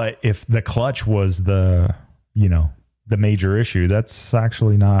if the clutch was the major issue, that's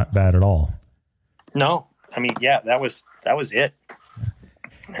actually not bad at all. No, that was it.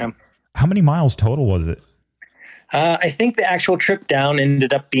 How many miles total was it? I think the actual trip down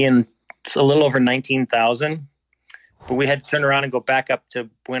ended up being a little over 19,000. But we had to turn around and go back up to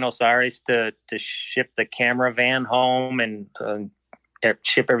Buenos Aires to ship the camera van home and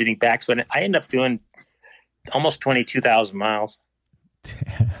ship everything back. So I ended up doing almost 22,000 miles.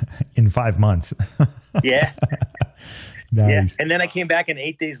 In 5 months. Yeah. Nice. Yeah. And then I came back and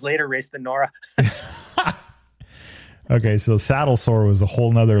 8 days later raced the Nora. Okay, so saddle sore was a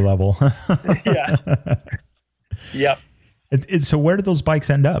whole nother level. Yeah. Yep. So where did those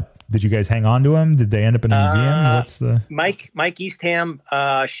bikes end up? Did you guys hang on to them? Did they end up in a museum? What's the Mike Eastham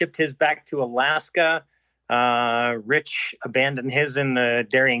shipped his back to Alaska. Rich abandoned his in the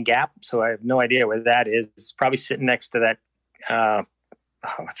Darien Gap, so I have no idea where that is. It's probably sitting next to that.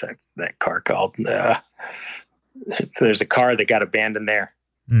 What's that car called? There's a car that got abandoned there.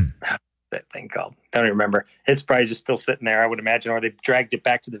 What's that thing called? Don't even remember. It's probably just still sitting there, I would imagine, or they dragged it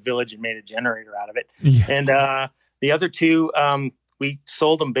back to the village and made a generator out of it. Yeah. And the other two, we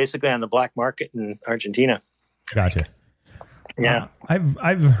sold them basically on the black market in Argentina. Gotcha. Yeah,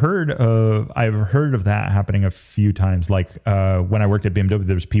 I've heard of that happening a few times. Like when I worked at BMW,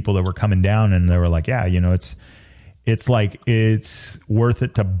 there was people that were coming down and they were like, "Yeah, it's like it's worth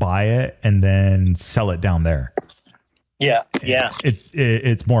it to buy it and then sell it down there." Yeah, yeah.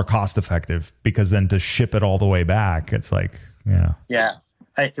 It's more cost effective because then to ship it all the way back, it's like, yeah.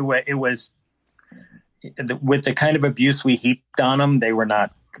 It was. With the kind of abuse we heaped on them, they were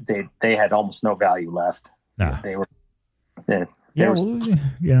not. They had almost no value left. Nah. They were.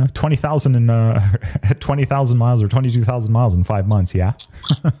 20,000 in 20,000 miles or 22,000 miles in 5 months. Yeah.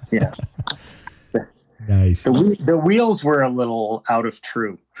 Yeah. Nice. The wheels were a little out of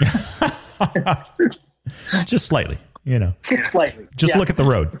true. Just slightly. Just slightly. Just look at the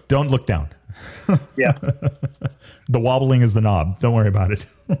road. Don't look down. Yeah. The wobbling is the knob. Don't worry about it.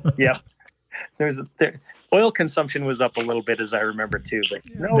 Yeah. Oil consumption was up a little bit, as I remember too, but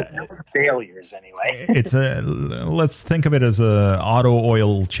no failures anyway. Let's think of it as a auto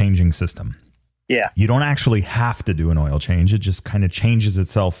oil changing system. Yeah. You don't actually have to do an oil change. It just kind of changes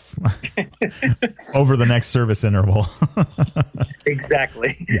itself over the next service interval.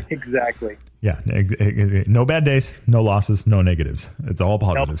 Exactly. Yeah. Exactly. Yeah. No bad days, no losses, no negatives. It's all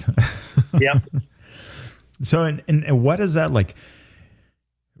positives. Nope. Yep. So, and what is that like?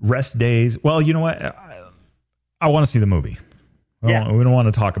 Rest days. Well, you know what? I want to see the movie. Yeah. We don't want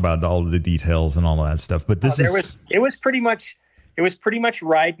to talk about all of the details and all of that stuff. But it was pretty much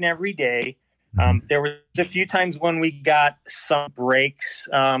riding every day. There was a few times when we got some breaks.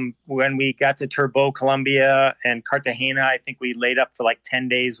 When we got to Turbo, Colombia, and Cartagena, I think we laid up for like 10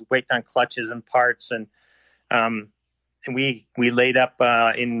 days waiting on clutches and parts. And we laid up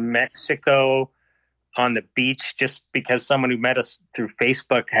in Mexico on the beach just because someone who met us through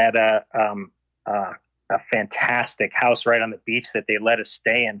Facebook had a fantastic house right on the beach that they let us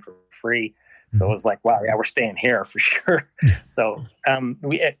stay in for free. So it was like, wow, yeah, we're staying here for sure. So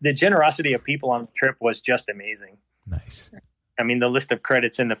the generosity of people on the trip was just amazing. Nice. I mean, the list of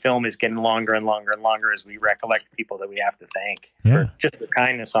credits in the film is getting longer and longer and longer as we recollect people that we have to thank for just the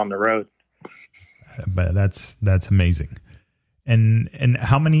kindness on the road. But that's amazing. And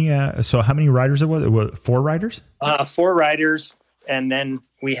how many? So how many riders it was? It was 4 riders. 4 riders, and then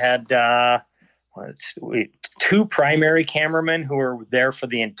we had 2 primary cameramen who were there for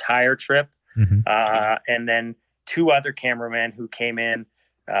the entire trip, and then 2 other cameramen who came in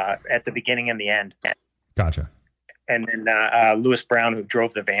at the beginning and the end. Gotcha. And then Lewis Brown, who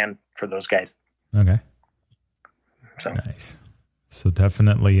drove the van for those guys. Okay. So. Nice. So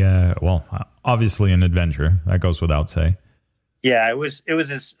definitely, obviously an adventure. That goes without say. Yeah, it was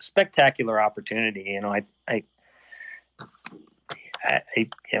a spectacular opportunity. You know,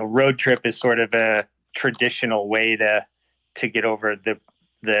 road trip is sort of a traditional way to get over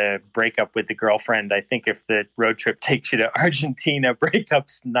the breakup with the girlfriend. I think if the road trip takes you to Argentina,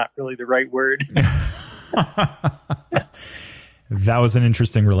 breakup's not really the right word. That was an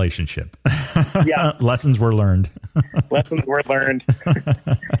interesting relationship. Yeah. Lessons were learned. Lessons were learned.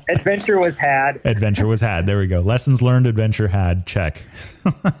 Adventure was had. Adventure was had. There we go. Lessons learned, adventure had. Check.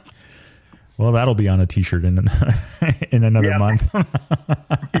 Well, that'll be on a t-shirt in another month.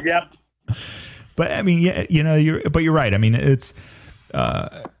 Yep. But I mean, yeah, you're right. I mean, it's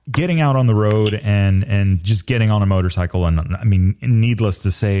getting out on the road and just getting on a motorcycle. And I mean, needless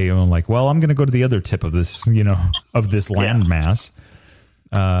to say, I'm going to go to the other tip of this, of this landmass,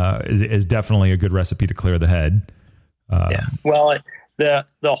 is definitely a good recipe to clear the head. Yeah. Well,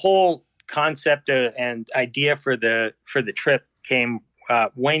 the whole concept and idea for the trip came,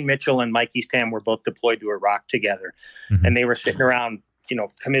 Wayne Mitchell and Mike Eastham were both deployed to Iraq together, and they were sitting around,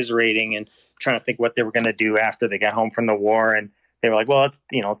 commiserating and trying to think what they were going to do after they got home from the war. And they were like, well, let's,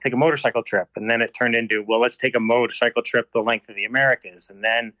 take a motorcycle trip. And then it turned into, well, let's take a motorcycle trip the length of the Americas. And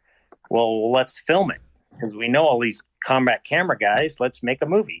then, well, let's film it because we know all these combat camera guys. Let's make a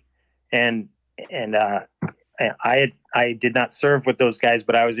movie. And I did not serve with those guys,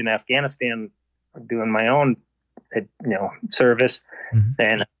 but I was in Afghanistan doing my own, service.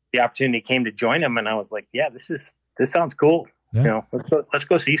 And the opportunity came to join them. And I was like, yeah, this sounds cool. Yeah. Let's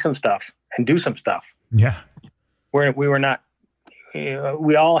go see some stuff and do some stuff. Yeah. We were not,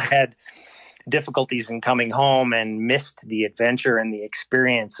 we all had difficulties in coming home and missed the adventure and the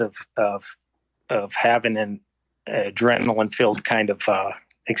experience of having an adrenaline filled kind of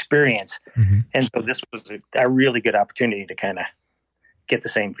experience. And so this was a really good opportunity to kind of get the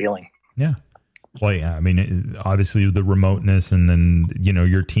same feeling. Yeah. Well, yeah, I mean, obviously the remoteness and then,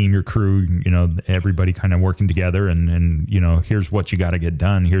 your team, your crew, everybody kind of working together and here's what you got to get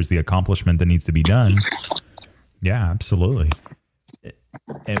done. Here's the accomplishment that needs to be done. Yeah, absolutely.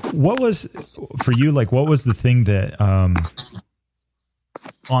 And what was for you, what was the thing that, on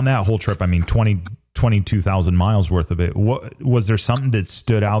that whole trip, I mean, 22,000 miles worth of it, what was there something that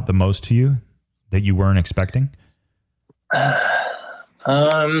stood out the most to you that you weren't expecting?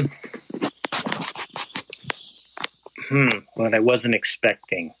 What I wasn't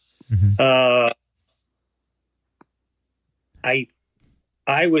expecting. I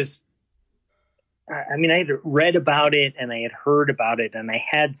had read about it and I had heard about it and I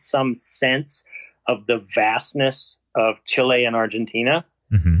had some sense of the vastness of Chile and Argentina.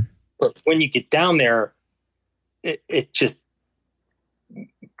 But when you get down there, it just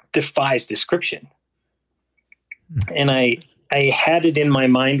defies description. And I had it in my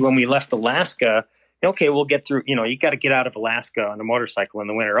mind when we left Alaska. Okay, we'll get through, you got to get out of Alaska on a motorcycle in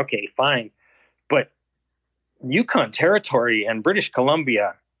the winter. Okay, fine. But Yukon Territory and British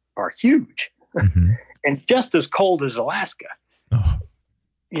Columbia are huge and just as cold as Alaska.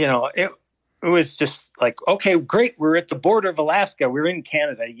 It was just like, okay, great. We're at the border of Alaska. We're in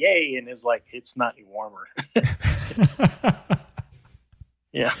Canada. Yay. And it's like, it's not any warmer.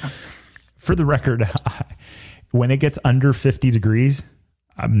 Yeah. For the record, when it gets under 50 degrees,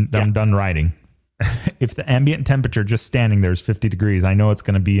 I'm done riding. If the ambient temperature just standing there is 50 degrees, I know it's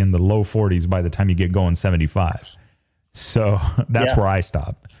going to be in the low 40s by the time you get going 75. So that's where I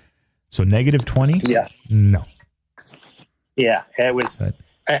stop. So negative 20? Yeah. No. Yeah, it was.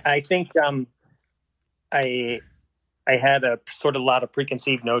 I think I had a sort of lot of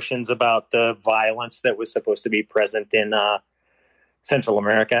preconceived notions about the violence that was supposed to be present in Central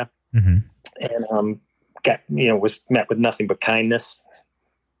America, and was met with nothing but kindness.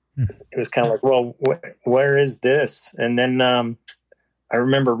 It was kind of like, well, where is this? And then I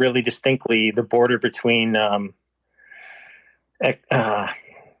remember really distinctly the border between the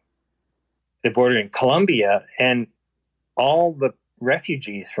border in Colombia and all the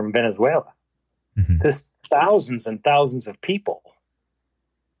refugees from Venezuela. There's thousands and thousands of people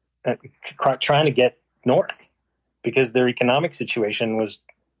trying to get north because their economic situation was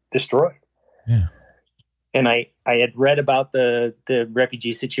destroyed. Yeah. And I had read about the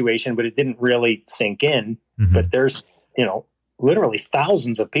refugee situation, but it didn't really sink in. But there's, literally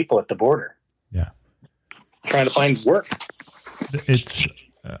thousands of people at the border. Yeah. Trying to find work. It's,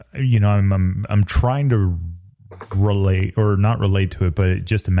 I'm trying to relate, or not relate to it, but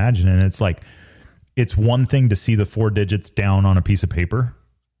just imagine it. It's like, it's one thing to see the 4 digits down on a piece of paper,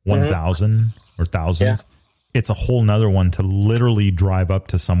 1,000 or thousands. Yeah. It's a whole nother one to literally drive up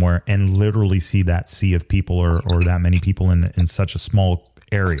to somewhere and literally see that sea of people or that many people in such a small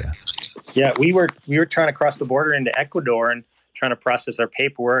area. Yeah, we were trying to cross the border into Ecuador and trying to process our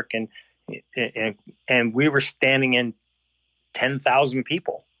paperwork, and we were standing in 10,000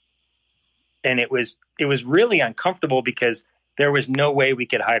 people, and it was really uncomfortable because there was no way we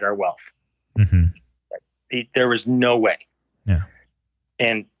could hide our wealth. Mm-hmm. There was no way. Yeah,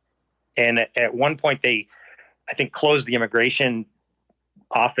 and at one point they, I think, closed the immigration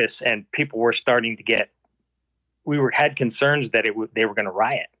office, and people were starting to had concerns that they were going to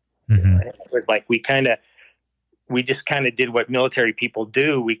riot. Mm-hmm. It was like we just kind of did what military people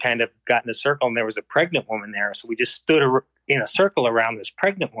do. We kind of got in a circle, and there was a pregnant woman there. So we just stood in a circle around this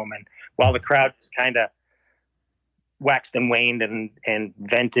pregnant woman while the crowd just kind of waxed and waned and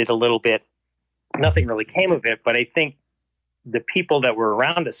vented a little bit. Nothing really came of it, but I think the people that were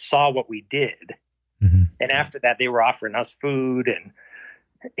around us saw what we did. Mm-hmm. And after that, they were offering us food, and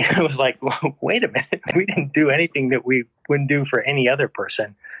it was like, well, wait a minute, we didn't do anything that we wouldn't do for any other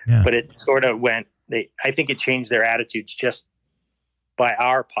person. Yeah. But it sort of went, I think it changed their attitudes just by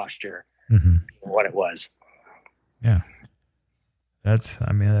our posture, mm-hmm. what it was. Yeah. That's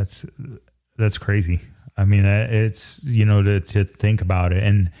crazy. I mean, it's, to think about it.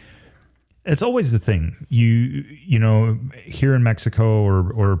 And it's always the thing, here in Mexico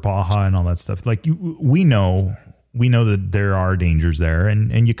or Baja and all that stuff. Like we know that there are dangers there,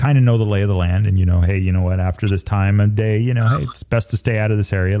 and you kind of know the lay of the land, and hey, you know what? After this time of day, hey, it's best to stay out of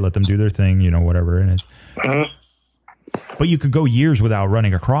this area. Let them do their thing, whatever. And it's, but you could go years without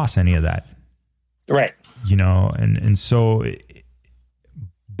running across any of that, right? And so,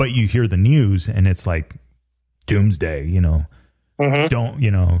 but you hear the news, and it's like doomsday. Mm-hmm.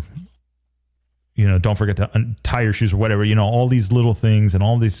 Don't forget to untie your shoes or whatever, all these little things and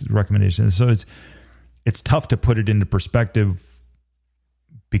all these recommendations. So it's tough to put it into perspective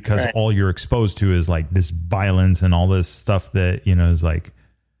because right. all you're exposed to is like this violence and all this stuff that, is like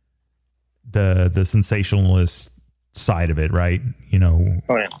the sensationalist side of it. Right. Oh,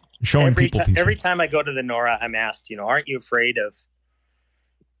 yeah. Showing people. Every time I go to the NORA, I'm asked, aren't you afraid of,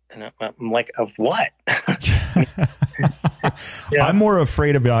 and I'm like, of what? Yeah. I'm more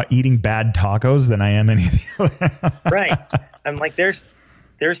afraid of eating bad tacos than I am anything. Right. I'm like, there's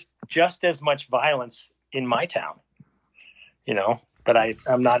just as much violence in my town, but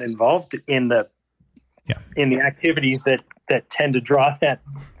I'm not involved in the activities that tend to draw that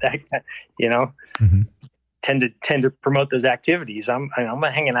mm-hmm. tend to promote those activities. I'm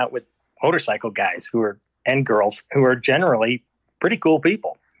hanging out with motorcycle guys and girls who are generally pretty cool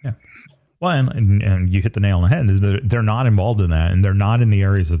people. Yeah. Well, and you hit the nail on the head. They're not involved in that, and they're not in the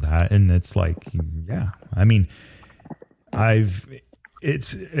areas of that. And it's like, yeah, I mean,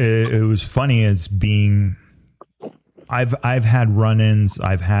 it was funny as being, I've had run-ins.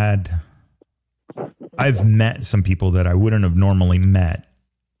 I've met some people that I wouldn't have normally met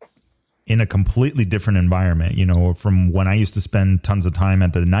in a completely different environment, from when I used to spend tons of time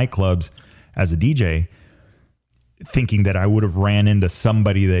at the nightclubs as a DJ, thinking that I would have ran into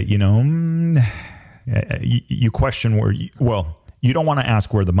somebody that, you question where, you don't want to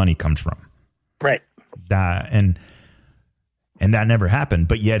ask where the money comes from. Right. That, and that never happened.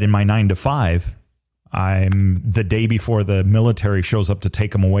 But yet in my 9 to 5, I'm the day before the military shows up to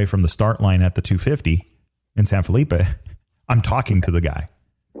take them away from the start line at the 250 in San Felipe, I'm talking to the guy.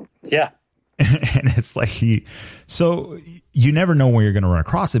 Yeah. And it's like, so you never know where you're going to run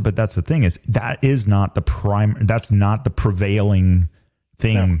across it. But that's the thing, is that is not that's not the prevailing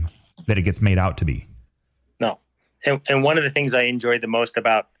thing that it gets made out to be. No. And one of the things I enjoyed the most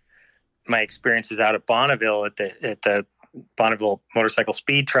about my experiences out at Bonneville at the Bonneville Motorcycle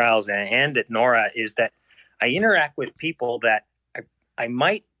Speed Trials and at NORA is that I interact with people that I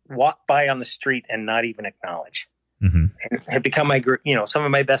might walk by on the street and not even acknowledge. Mm-hmm. And have become some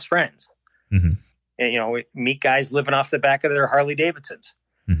of my best friends. Mm-hmm. And, we meet guys living off the back of their Harley Davidsons.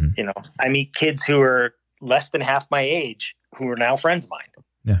 Mm-hmm. I meet kids who are less than half my age who are now friends of mine.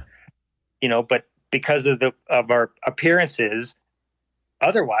 Yeah. But because of our appearances,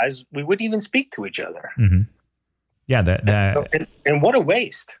 otherwise we wouldn't even speak to each other. Mm-hmm. Yeah. That and what a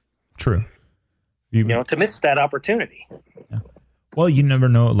waste. True. To miss that opportunity. Yeah. Well, you never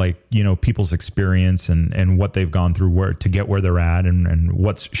know, people's experience and what they've gone through to get where they're at and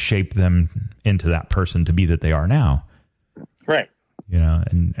what's shaped them into that person to be that they are now. Right.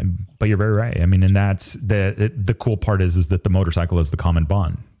 But you're very right. I mean, and that's the cool part is that the motorcycle is the common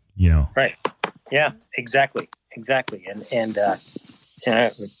bond, Right. Yeah, exactly. And at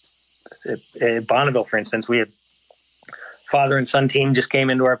Bonneville, for instance, we had father and son team just came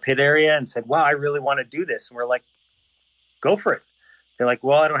into our pit area and said, wow, I really want to do this. And we're like, go for it. They're like,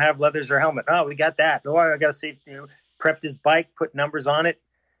 well, I don't have leathers or helmet. Oh, we got that. Oh, I got to see, prepped his bike, put numbers on it.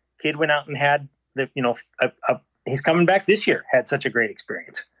 Kid went out and had he's coming back this year. Had such a great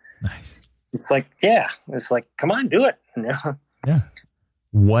experience. Nice. It's like, come on, do it. Yeah.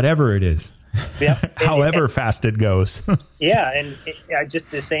 Whatever it is. Yeah. However fast it goes. Yeah. And just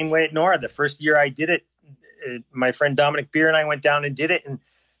the same way at Nora, the first year I did it, my friend Dominic Beer and I went down and did it.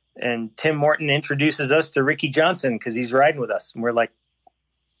 And Tim Morton introduces us to Ricky Johnson because he's riding with us. And we're like,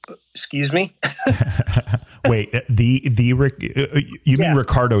 excuse me? Wait, the Rick, you mean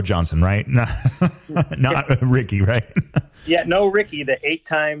Ricardo Johnson, right? Not Ricky, right? Yeah, no, Ricky, the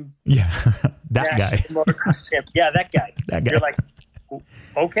 8-time that guy. Motocross champ. Yeah, that guy. That guy. You're like,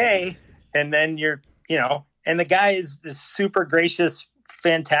 okay. And then and the guy is this super gracious,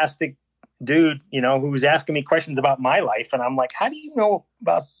 fantastic dude, who was asking me questions about my life. And I'm like, how do you know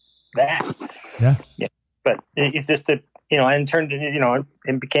about that? Yeah. But it's just that, and turned,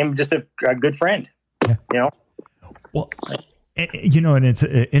 and became just a good friend, Well, and it's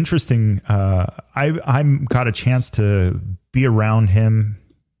interesting. I got a chance to be around him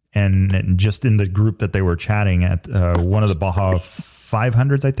and just in the group that they were chatting at one of the Baja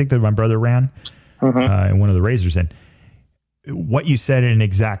 500s, I think that my brother ran in one of the razors. And what you said in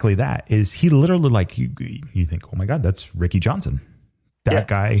exactly that is he literally like, you think, oh my God, that's Ricky Johnson. That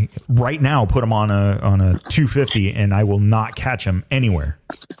guy right now, put him on a 250 and I will not catch him anywhere.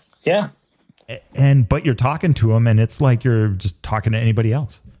 Yeah. But you're talking to him and it's like you're just talking to anybody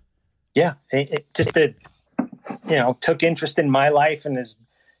else. Yeah. It just, took interest in my life and is,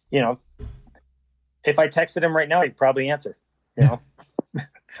 if I texted him right now, he'd probably answer, but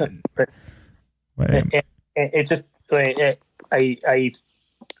it's just,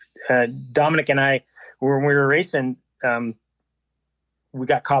 Dominic and I, when we were racing, we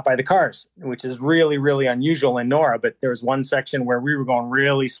got caught by the cars, which is really, really unusual in Nora. But there was one section where we were going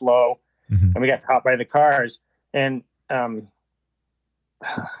really slow and we got caught by the cars and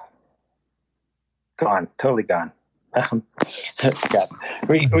totally gone.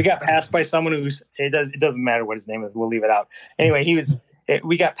 We got passed by someone it doesn't matter what his name is. We'll leave it out. Anyway,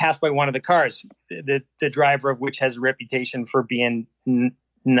 we got passed by one of the cars, the driver of which has a reputation for being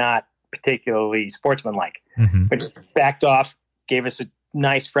not particularly sportsmanlike, but just backed off, gave us a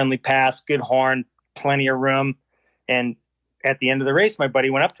nice friendly pass, good horn, plenty of room. And at the end of the race, my buddy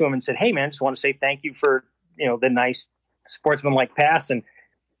went up to him and said, hey man, just want to say thank you for, the nice sportsmanlike pass, and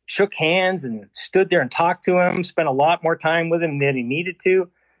shook hands and stood there and talked to him, spent a lot more time with him than he needed to.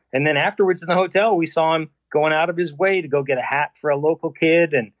 And then afterwards in the hotel, we saw him going out of his way to go get a hat for a local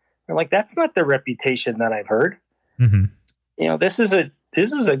kid. And we're like, that's not the reputation that I've heard. This is a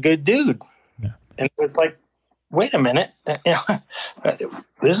good dude. Yeah. And it was like, wait a minute,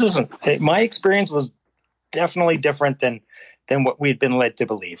 this isn't, my experience was definitely different than what we'd been led to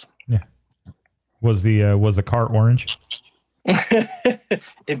believe. Yeah. Was the car orange?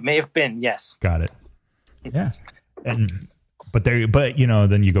 It may have been, yes. Got it. Yeah. But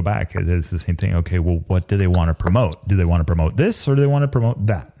then you go back, it's the same thing. Okay, well, what do they want to promote? Do they want to promote this or do they want to promote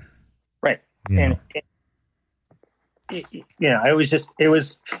that? Right. It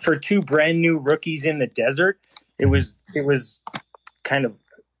was for two brand new rookies in the desert. It was kind of,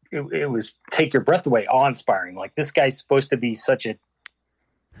 it was take your breath away, awe-inspiring. Like, this guy's supposed to be such a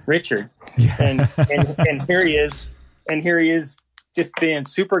Richard. Yeah. And here he is just being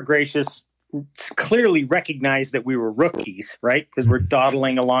super gracious, clearly recognized that we were rookies, right? Because we're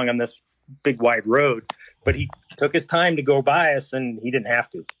dawdling along on this big wide road, but he took his time to go by us and he didn't have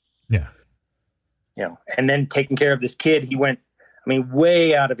to. Yeah. And then taking care of this kid, he went,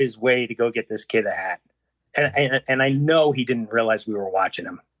 way out of his way to go get this kid a hat. And I know he didn't realize we were watching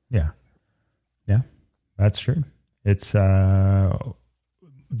him. Yeah. Yeah, that's true. It's the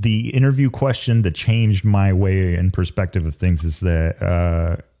interview question that changed my way and perspective of things is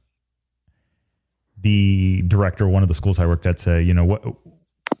that the director of one of the schools I worked at said, what,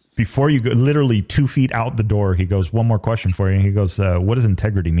 before you go literally 2 feet out the door, he goes, one more question for you. And he goes, what does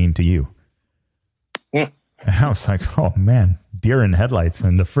integrity mean to you? Yeah. And I was like, oh man, deer in headlights.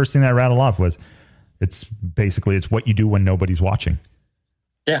 And the first thing that rattled off was, it's what you do when nobody's watching.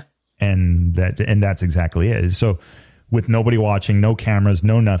 Yeah. And that's exactly it. So with nobody watching, no cameras,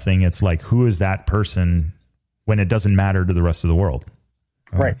 no nothing, it's like, who is that person when it doesn't matter to the rest of the world?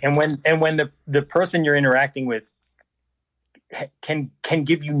 Right. And when the person you're interacting with can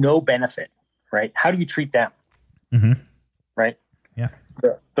give you no benefit, right? How do you treat them? Mm-hmm. Right? Yeah.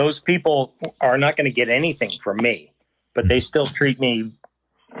 Those people are not going to get anything from me, but they still treat me,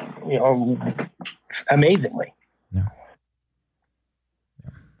 amazingly. Yeah.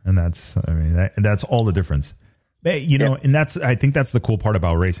 And that's all the difference. And I think that's the cool part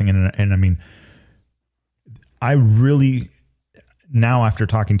about racing. And I mean, I really, now after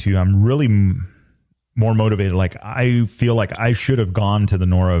talking to you, I'm really more motivated. Like, I feel like I should have gone to the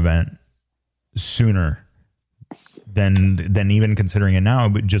NORA event sooner than even considering it now,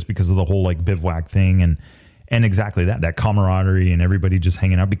 but just because of the whole like Bivouac thing and exactly that camaraderie and everybody just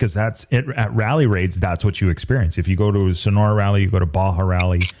hanging out, because that's it at rally raids. That's what you experience. If you go to a Sonora rally, you go to Baja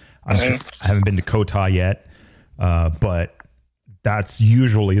rally. I'm sure I haven't been to Kota yet, but that's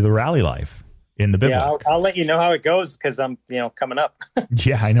usually the rally life in the Bivouac. Yeah, I'll let you know how it goes, because I'm coming up.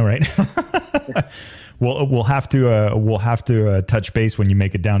 Yeah, I know, right? We'll have to touch base when you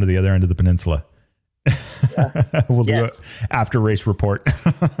make it down to the other end of the peninsula. Yeah. We'll do it after race report.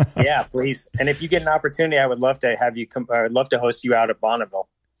 Yeah, please. And if you get an opportunity, I would love to have you come. I would love to host you out at Bonneville.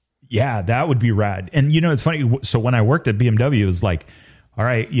 Yeah, that would be rad. And it's funny. So when I worked at BMW, it was like, all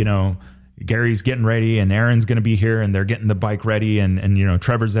right, Gary's getting ready and Aaron's going to be here and they're getting the bike ready and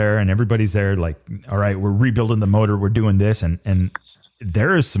Trevor's there and everybody's there. Like, all right, we're rebuilding the motor. We're doing this. And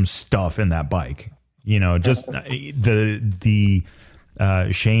there is some stuff in that bike, just the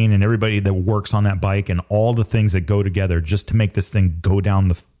Shane and everybody that works on that bike and all the things that go together just to make this thing go down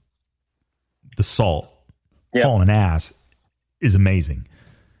the salt, hauling ass is amazing.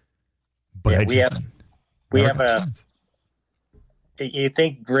 But we have you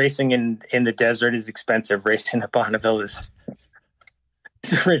think racing in the desert is expensive? Racing at Bonneville is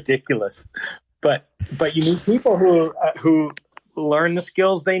ridiculous. But you need people who learn the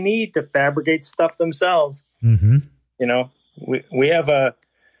skills they need to fabricate stuff themselves. Mm-hmm. We have a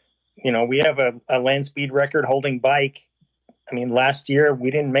land speed record holding bike. I mean, last year we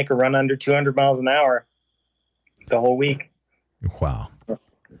didn't make a run under 200 miles an hour the whole week. Wow.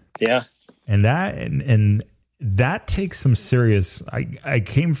 Yeah. And that takes some serious. I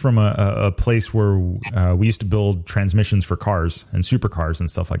came from a place where we used to build transmissions for cars and supercars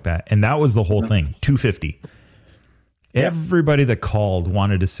and stuff like that. And that was the whole thing, 250. Yeah. Everybody that called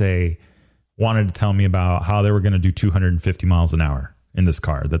wanted to tell me about how they were going to do 250 miles an hour in this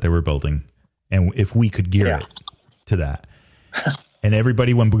car that they were building. And if we could gear it to that. And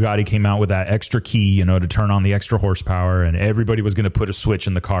everybody, when Bugatti came out with that extra key, to turn on the extra horsepower, and everybody was going to put a switch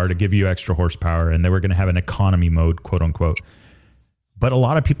in the car to give you extra horsepower, and they were going to have an economy mode, quote unquote. But a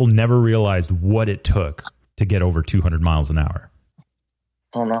lot of people never realized what it took to get over 200 miles an hour.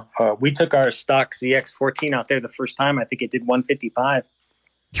 Oh, no. We took our stock ZX14 out there the first time. I think it did 155.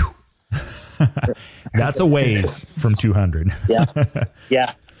 That's a ways from 200. Yeah.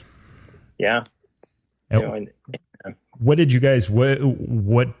 What did you guys?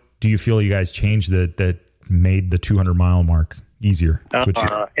 What do you feel you guys changed that made the 200 mile mark easier?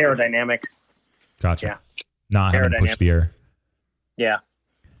 Aerodynamics. Gotcha. Yeah. Not having to push the air. Yeah.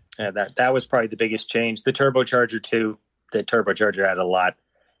 That was probably the biggest change. The turbocharger too. The turbocharger had a lot,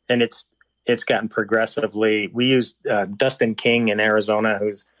 and it's gotten progressively. We used Dustin King in Arizona,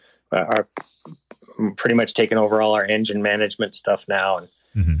 who's are pretty much taking over all our engine management stuff now,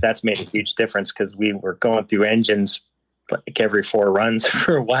 and that's made a huge difference because we were going through engines like every 4 runs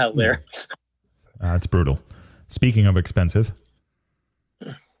for a while there. That's brutal. Speaking of expensive,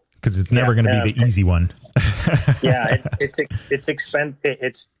 because it's never going to be the easy one. It's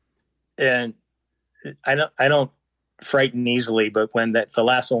expensive. And I don't frighten easily, but when the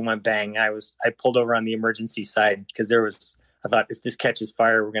last one went bang, I pulled over on the emergency side because I thought if this catches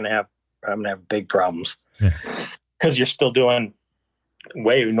fire, I'm gonna have big problems. Because you're still doing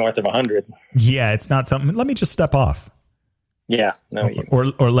way north of 100. Yeah, it's not something. Let me just step off. Yeah, no,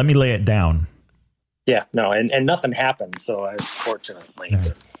 or let me lay it down. Yeah, no, and nothing happened. So fortunately,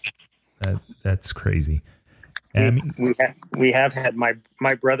 that's crazy. We have had my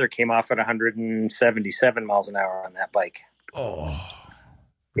brother came off at 177 miles an hour on that bike. Oh,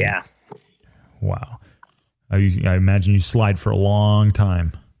 yeah. Wow. I imagine you slide for a long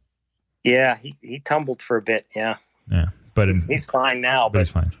time. Yeah, he tumbled for a bit. Yeah. But he's fine now. But he's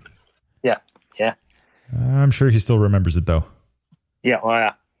fine. Yeah. I'm sure he still remembers it though. Yeah.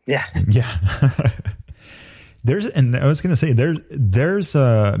 Well, yeah. Yeah. And I was going to say there's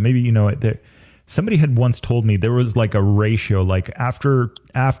maybe there. Somebody had once told me there was like a ratio, like after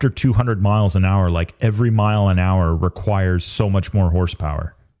 200 miles an hour, like every mile an hour requires so much more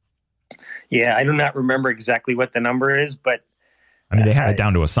horsepower. Yeah, I do not remember exactly what the number is, but I mean, they have it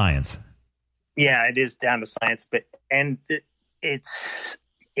down to a science. Yeah, it is down to science, but it's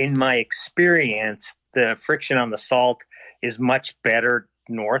in my experience, the friction on the salt is much better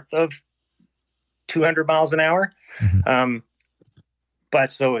north of 200 miles an hour. Mm-hmm.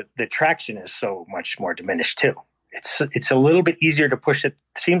 But so the traction is so much more diminished too. It's a little bit easier to push it.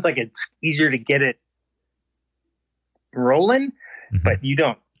 Seems like it's easier to get it rolling, but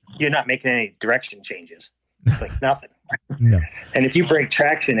you're not making any direction changes. It's like nothing. No. And if you break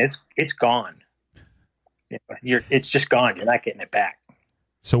traction, it's gone. It's just gone. You're not getting it back.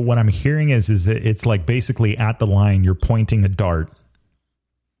 So what I'm hearing is that it's like basically at the line, you're pointing a dart.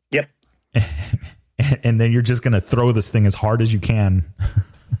 Yep. And then you're just going to throw this thing as hard as you can.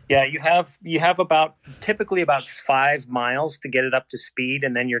 Yeah, you have typically about 5 miles to get it up to speed,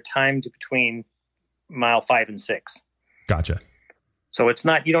 and then you're timed between mile 5 and 6. Gotcha. So it's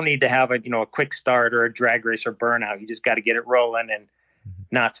not, you don't need to have a quick start or a drag race or burnout. You just got to get it rolling and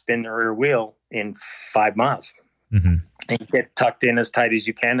not spin the rear wheel in 5 miles. Mm-hmm. And get tucked in as tight as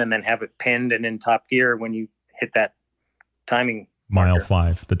you can, and then have it pinned and in top gear when you hit that timing mile marker.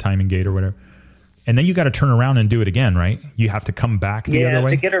 5, the timing gate or whatever. And then you got to turn around and do it again, right? You have to come back the other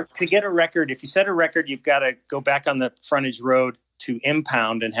way? To get a record, if you set a record, you've got to go back on the frontage road to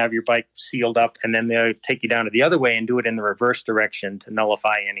impound and have your bike sealed up, and then they'll take you down to the other way and do it in the reverse direction to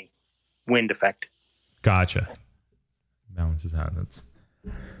nullify any wind effect. Gotcha. Balances out.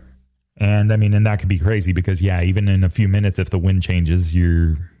 And I mean, and that could be crazy because even in a few minutes, if the wind changes,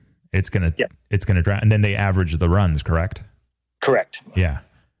 it's gonna drown. And then they average the runs, correct? Correct. Yeah.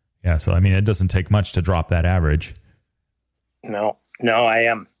 So I mean, it doesn't take much to drop that average. No.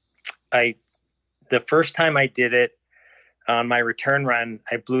 The first time I did it on my return run,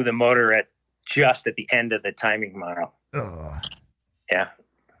 I blew the motor just at the end of the timing mile. Ugh. Yeah.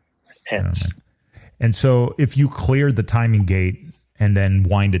 And so if you cleared the timing gate and then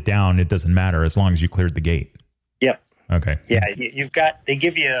wind it down, it doesn't matter as long as you cleared the gate. Yep. Okay. Yeah. They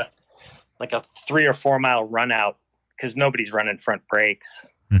give you like a 3 or 4 mile run out because nobody's running front brakes.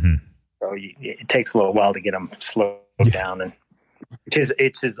 Mm-hmm. So it takes a little while to get them slowed down, and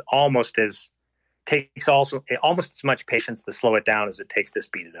almost as much patience to slow it down as it takes to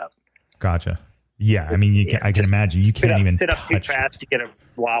speed it up. Gotcha. Yeah, I mean, I can imagine you can't even sit up too fast. You get a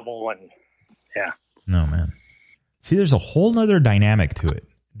wobble, and No, man. See, there's a whole nother dynamic to it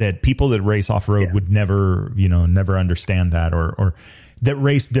that people that race off road would never understand that, or that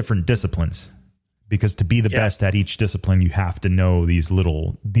race different disciplines. Because to be the best at each discipline, you have to know these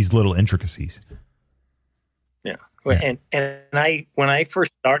little intricacies. Yeah. And when I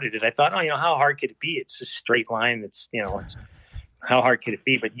first started it, I thought, how hard could it be? It's a straight line. It's how hard could it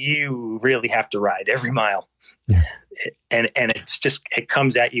be? But you really have to ride every mile. Yeah. And it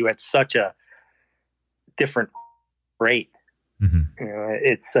comes at you at such a different rate. Mm-hmm.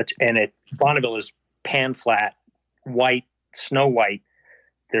 Bonneville is pan flat, white, snow white.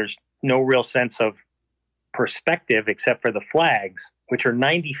 There's no real sense of perspective except for the flags, which are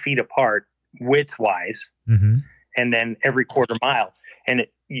 90 feet apart width-wise, and then every quarter mile. And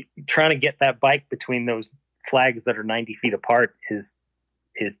trying to get that bike between those flags that are 90 feet apart is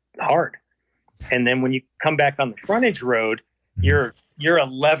hard. And then when you come back on the frontage road, you're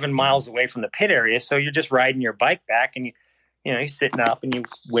 11 miles away from the pit area, so you're just riding your bike back, and you're sitting up and you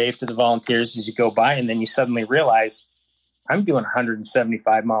wave to the volunteers as you go by, and then you suddenly realize, I'm doing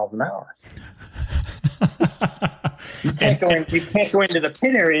 175 miles an hour. You can't go into the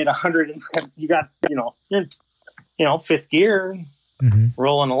pit area at 107. You got, fifth gear,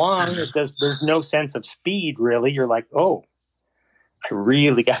 rolling along. There's no sense of speed, really. You're like, oh, I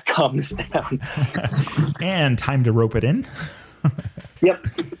really got to calm this down. And time to rope it in. Yep.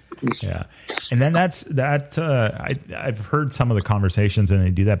 Yeah. And then I've heard some of the conversations and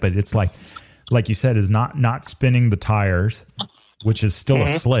they do that, but it's like you said, is not spinning the tires, which is still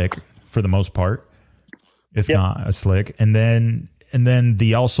a slick for the most part, if not a slick. And then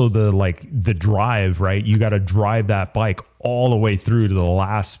the drive, right? You got to drive that bike all the way through to the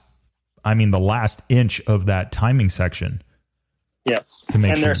last inch of that timing section. Yeah. To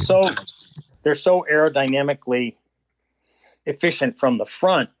make and they're so aerodynamically efficient from the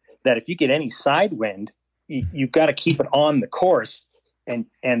front that if you get any side wind, you've got to keep it on the course, and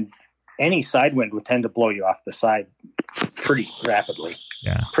any side wind would tend to blow you off the side pretty rapidly.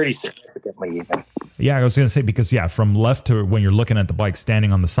 Yeah. Pretty significantly even. Yeah, I was going to say, because from left to when you're looking at the bike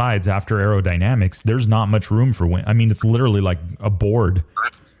standing on the sides after aerodynamics, there's not much room for wind. I mean, it's literally like a board.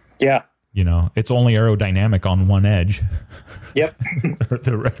 Yeah. It's only aerodynamic on one edge. Yep.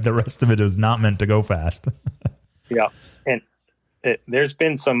 The rest of it is not meant to go fast. Yeah. And there's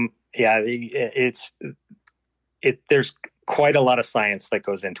been some, there's quite a lot of science that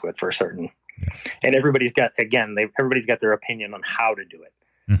goes into it for certain. And everybody's got their opinion on how to do it.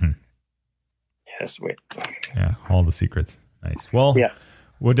 Mm-hmm. Yes, wait. Yeah, all the secrets. Nice. Well, yeah.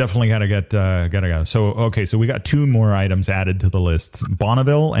 We'll definitely gotta go. So so we got 2 more items added to the list: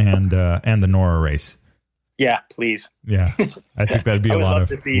 Bonneville and the Nora race. Yeah, please. Yeah, I think that'd be a lot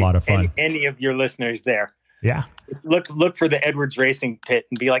of fun. Any of your listeners there. Yeah. Just look for the Edwards Racing Pit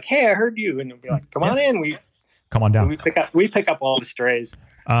and be like, "Hey, I heard you," and they'll be like, "Come on in." Come on down. We pick up all the strays.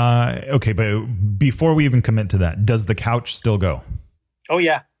 Okay, but before we even commit to that, does the couch still go? Oh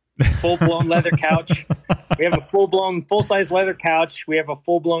yeah. Full-blown leather couch. We have a full-size leather couch. We have a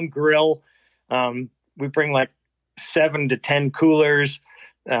full-blown grill. We bring like 7 to 10 coolers,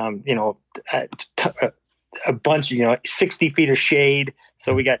 a bunch of, 60 feet of shade.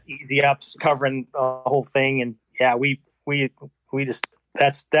 So we got easy ups covering the whole thing. And yeah, we just,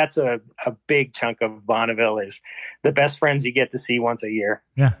 that's a big chunk of Bonneville is the best friends you get to see once a year.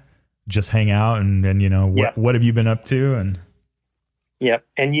 Yeah. Just hang out and what have you been up to? And yep.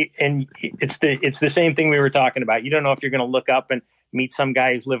 And it's the same thing we were talking about. You don't know if you're going to look up and meet some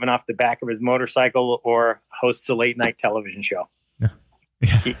guy who's living off the back of his motorcycle or hosts a late night television show.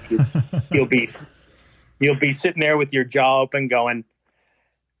 Yeah. You'll be sitting there with your jaw open going,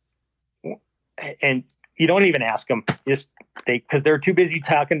 and you don't even ask them because they're too busy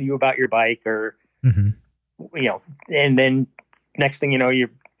talking to you about your bike or, and then next thing you know, you've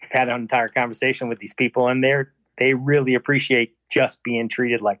had an entire conversation with these people and they really appreciate just being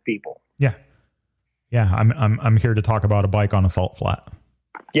treated like people. Yeah. Yeah. I'm here to talk about a bike on a salt flat.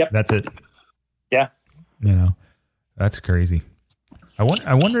 Yep. That's it. Yeah. That's crazy. I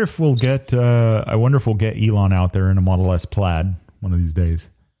wonder if we'll get Elon out there in a Model S Plaid one of these days.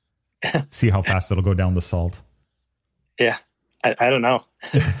 See how fast it'll go down the salt. Yeah. I don't know.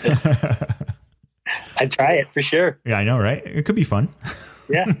 I'd try it for sure. Yeah, I know, right? It could be fun.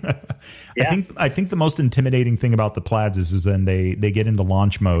 Yeah. Yeah. I think the most intimidating thing about the Plaids is when they get into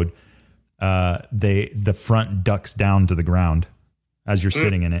launch mode, the front ducks down to the ground as you're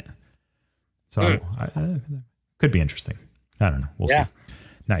sitting in it. So could be interesting. I don't know. We'll see.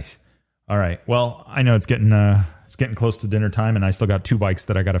 Nice. All right. Well, I know it's getting close to dinner time, and I still got 2 bikes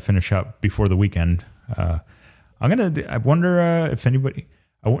that I got to finish up before the weekend. I wonder if anybody.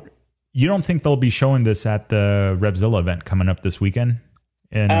 You don't think they'll be showing this at the Revzilla event coming up this weekend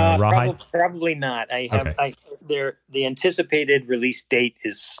in Rawhide? Probably not. The anticipated release date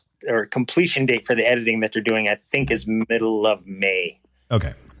or completion date for the editing that they're doing, I think, is middle of May.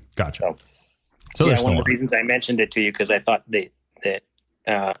 Okay, gotcha. So yeah, one of the reasons I mentioned it to you because I thought that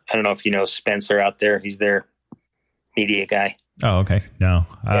I don't know if you know Spencer out there. He's their media guy. Oh, okay. No,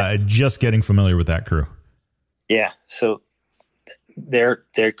 just getting familiar with that crew. Yeah, so they're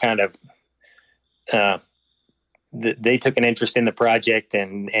kind of they took an interest in the project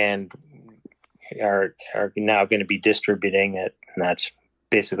and are now going to be distributing it, and that's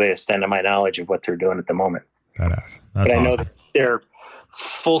basically the extent of my knowledge of what they're doing at the moment. That's but awesome. I know that they're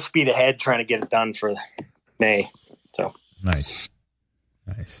full speed ahead trying to get it done for May. So nice.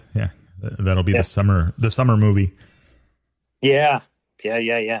 Yeah, that'll be the summer movie. Yeah.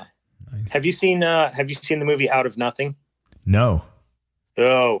 Nice. Have you seen the movie Out of Nothing? No.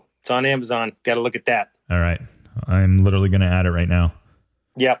 Oh, it's on Amazon. Got to look at that. All right. I'm literally going to add it right now.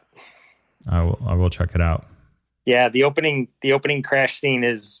 Yep. I will check it out. Yeah, the opening crash scene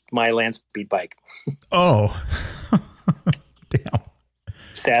is my land speed bike. Oh. Damn.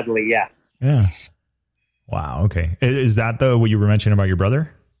 Sadly, yeah. Yeah. Wow. Okay. Is that what you were mentioning about your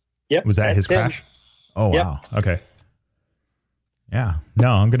brother? Yep. Was that his crash? Oh, yep. Wow. Okay. Yeah.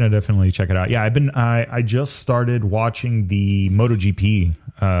 No, I'm going to definitely check it out. Yeah. I just started watching the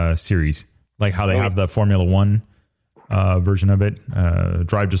MotoGP series, like how they have the Formula One version of it,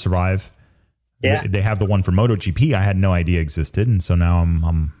 Drive to Survive. Yeah. They have the one for MotoGP. I had no idea existed. And so now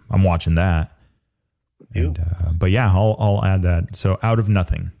I'm watching that. And, but yeah, I'll add that. So Out of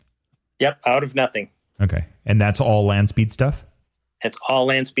Nothing. Yep. Out of Nothing. Okay. And that's all land speed stuff? It's all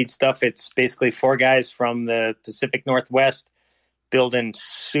land speed stuff. It's basically 4 guys from the Pacific Northwest building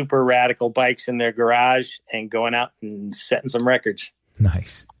super radical bikes in their garage and going out and setting some records.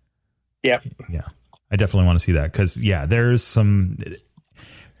 Nice. Yep. Yeah. I definitely want to see that because, there's some...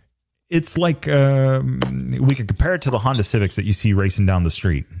 It's like we could compare it to the Honda Civics that you see racing down the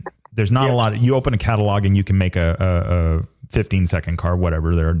street. There's not a lot. You open a catalog and you can make a 15-second car,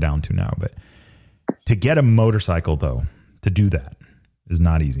 whatever they're down to now. But to get a motorcycle, though, to do that is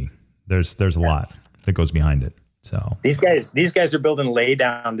not easy. There's a lot that goes behind it. So these guys are building lay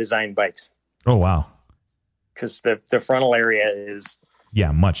down design bikes. Oh wow! Because the frontal area is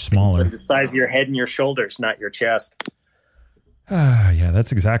much smaller. The size of your head and your shoulders, not your chest. Yeah,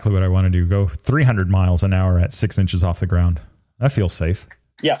 that's exactly what I want to do. Go 300 miles an hour at 6 inches off the ground. That feels safe.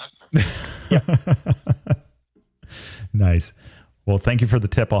 Yeah. Yeah. Nice. Well, thank you for the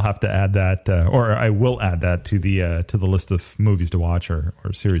tip. I'll have to add that, or I will add that to the list of movies to watch or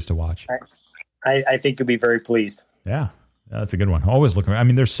series to watch. I think you'll be very pleased. Yeah, that's a good one. Always looking. I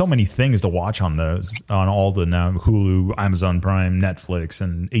mean, there's so many things to watch on those, on all the now Hulu, Amazon Prime, Netflix,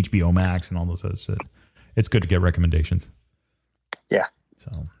 and HBO Max, and all those. It's good to get recommendations. Yeah.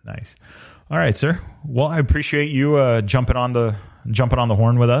 So nice. All right, sir. Well, I appreciate you jumping on the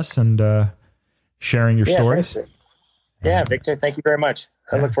horn with us and sharing your stories. Yeah, Victor, thank you very much.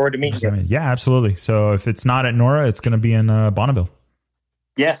 I look forward to meeting you. Yeah, absolutely. So if it's not at Nora, it's going to be in Bonneville.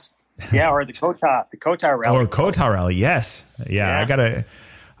 Yes. Yeah, or the Kota rally. Or Kota rally, yes. Yeah. I gotta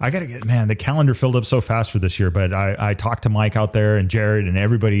get, man, the calendar filled up so fast for this year, but I talked to Mike out there and Jared and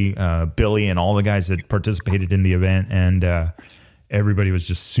everybody, Billy and all the guys that participated in the event, and everybody was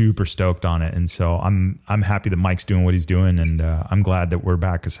just super stoked on it. And so I'm happy that Mike's doing what he's doing, and I'm glad that we're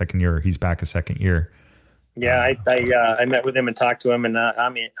back a second year. He's back a second year. Yeah, I met with him and talked to him, and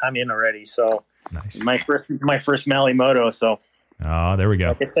I'm in already. So nice. My first Mali Moto. So there we go.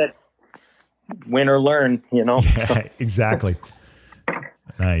 Like I said, win or learn, Yeah, exactly.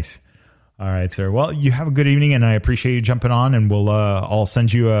 Nice. All right, sir. Well, you have a good evening, and I appreciate you jumping on. And I'll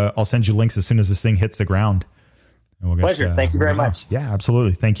send you links as soon as this thing hits the ground. And we'll Pleasure. Thank you very much. Yeah,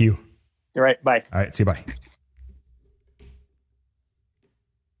 absolutely. Thank you. You're right. Bye. All right. See you. Bye.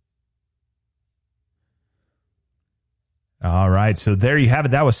 All right. So there you have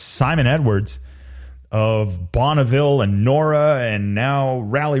it. That was Simon Edwards of Bonneville and Nora and now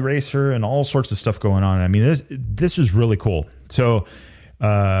Rally Racer and all sorts of stuff going on. I mean, this was really cool. So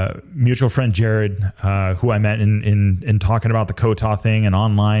mutual friend Jared, who I met in talking about the Kota thing and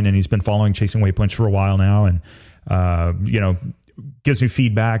online, and he's been following Chasing Waypoints for a while now, and gives me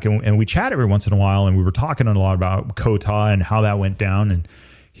feedback, and we chat every once in a while, and we were talking a lot about Kota and how that went down, and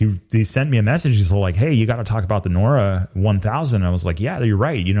he sent me a message. He's like, hey, you got to talk about the Nora 1000. I was like, yeah, you're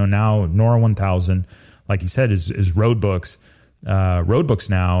right. Now Nora 1000, like he said, is road books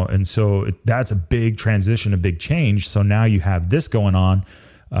now. And so that's a big transition, a big change. So now you have this going on.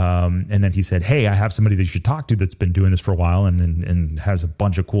 And then he said, hey, I have somebody that you should talk to that's been doing this for a while and has a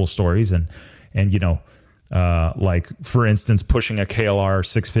bunch of cool stories. And like for instance, pushing a KLR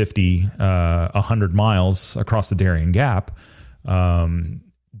 650, 100 miles across the Darien Gap,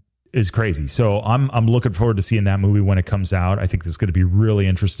 is crazy. So I'm looking forward to seeing that movie when it comes out. I think this is going to be really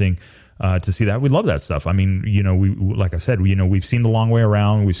interesting to see that. We love that stuff. I mean, we like I said, we've seen The Long Way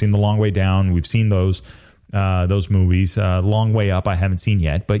Around, we've seen The Long Way Down, we've seen those movies. Long Way Up I haven't seen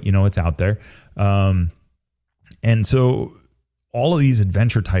yet, but it's out there. And so all of these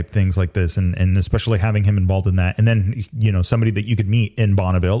adventure type things like this, and especially having him involved in that, and then somebody that you could meet in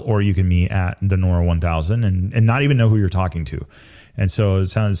Bonneville or you can meet at the Nora 1000 and not even know who you're talking to. And so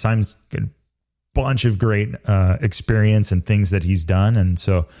Simon's a bunch of great experience and things that he's done. And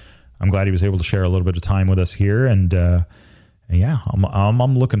so I'm glad he was able to share a little bit of time with us here. And yeah,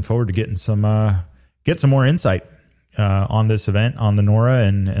 I'm looking forward to getting some more insight on this event, on the Nora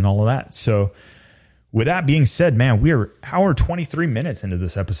and all of that. So with that being said, man, we are hour 23 minutes into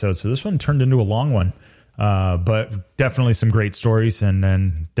this episode. So this one turned into a long one, but definitely some great stories and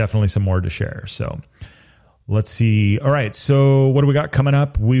then definitely some more to share. So let's see. All right. So what do we got coming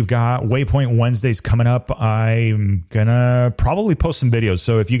up? We've got Waypoint Wednesdays coming up. I'm going to probably post some videos.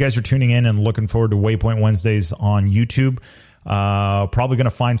 So if you guys are tuning in and looking forward to Waypoint Wednesdays on YouTube, probably going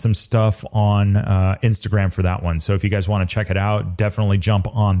to find some stuff on Instagram for that one. So if you guys want to check it out, definitely jump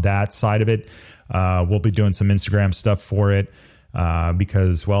on that side of it. We'll be doing some Instagram stuff for it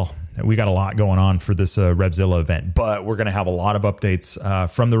because, well, we got a lot going on for this Revzilla event, but we're going to have a lot of updates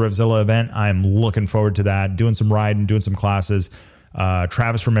from the Revzilla event. I'm looking forward to that, doing some riding, doing some classes.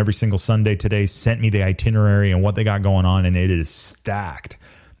 Travis from Every Single Sunday today sent me the itinerary and what they got going on, and it is stacked.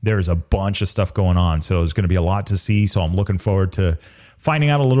 There's a bunch of stuff going on, so there's going to be a lot to see. So I'm looking forward to finding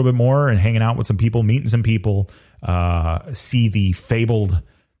out a little bit more and hanging out with some people, meeting some people, see the fabled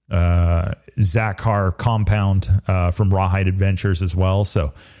Zakar compound from Rawhide Adventures as well.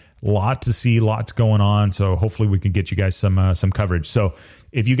 So a lot to see, lots going on. So hopefully we can get you guys some coverage. So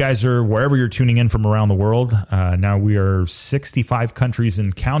if you guys are wherever you're tuning in from around the world, now we are 65 countries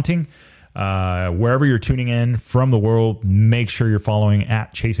and counting. Wherever you're tuning in from the world, make sure you're following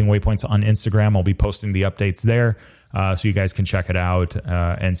at Chasing Waypoints on Instagram. I'll be posting the updates there, so you guys can check it out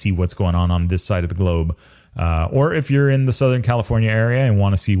and see what's going on this side of the globe. Or if you're in the Southern California area and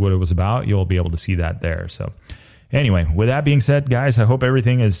want to see what it was about, you'll be able to see that there. So Anyway, with that being said, guys, I hope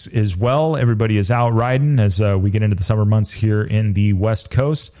everything is well. Everybody is out riding as we get into the summer months here in the West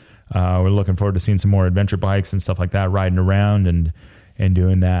Coast. We're looking forward to seeing some more adventure bikes and stuff like that, riding around and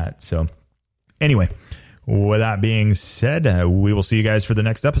doing that. So anyway, with that being said, we will see you guys for the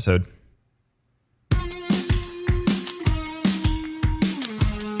next episode.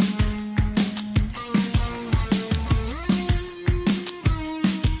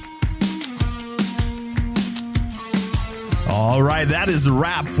 All right, that is the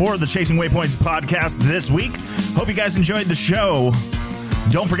wrap for the Chasing Waypoints podcast this week. Hope you guys enjoyed the show.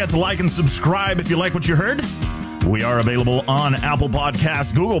 Don't forget to like and subscribe if you like what you heard. We are available on Apple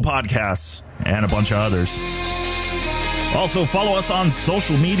Podcasts, Google Podcasts, and a bunch of others. Also, follow us on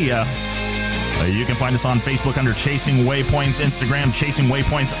social media. You can find us on Facebook under Chasing Waypoints, Instagram Chasing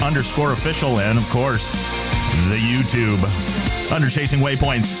Waypoints _official, and of course, the YouTube under Chasing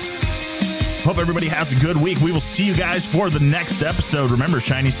Waypoints. Hope everybody has a good week. We will see you guys for the next episode. Remember,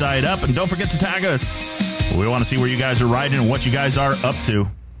 shiny side up, and don't forget to tag us. We want to see where you guys are riding and what you guys are up to.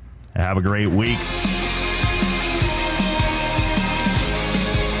 Have a great week.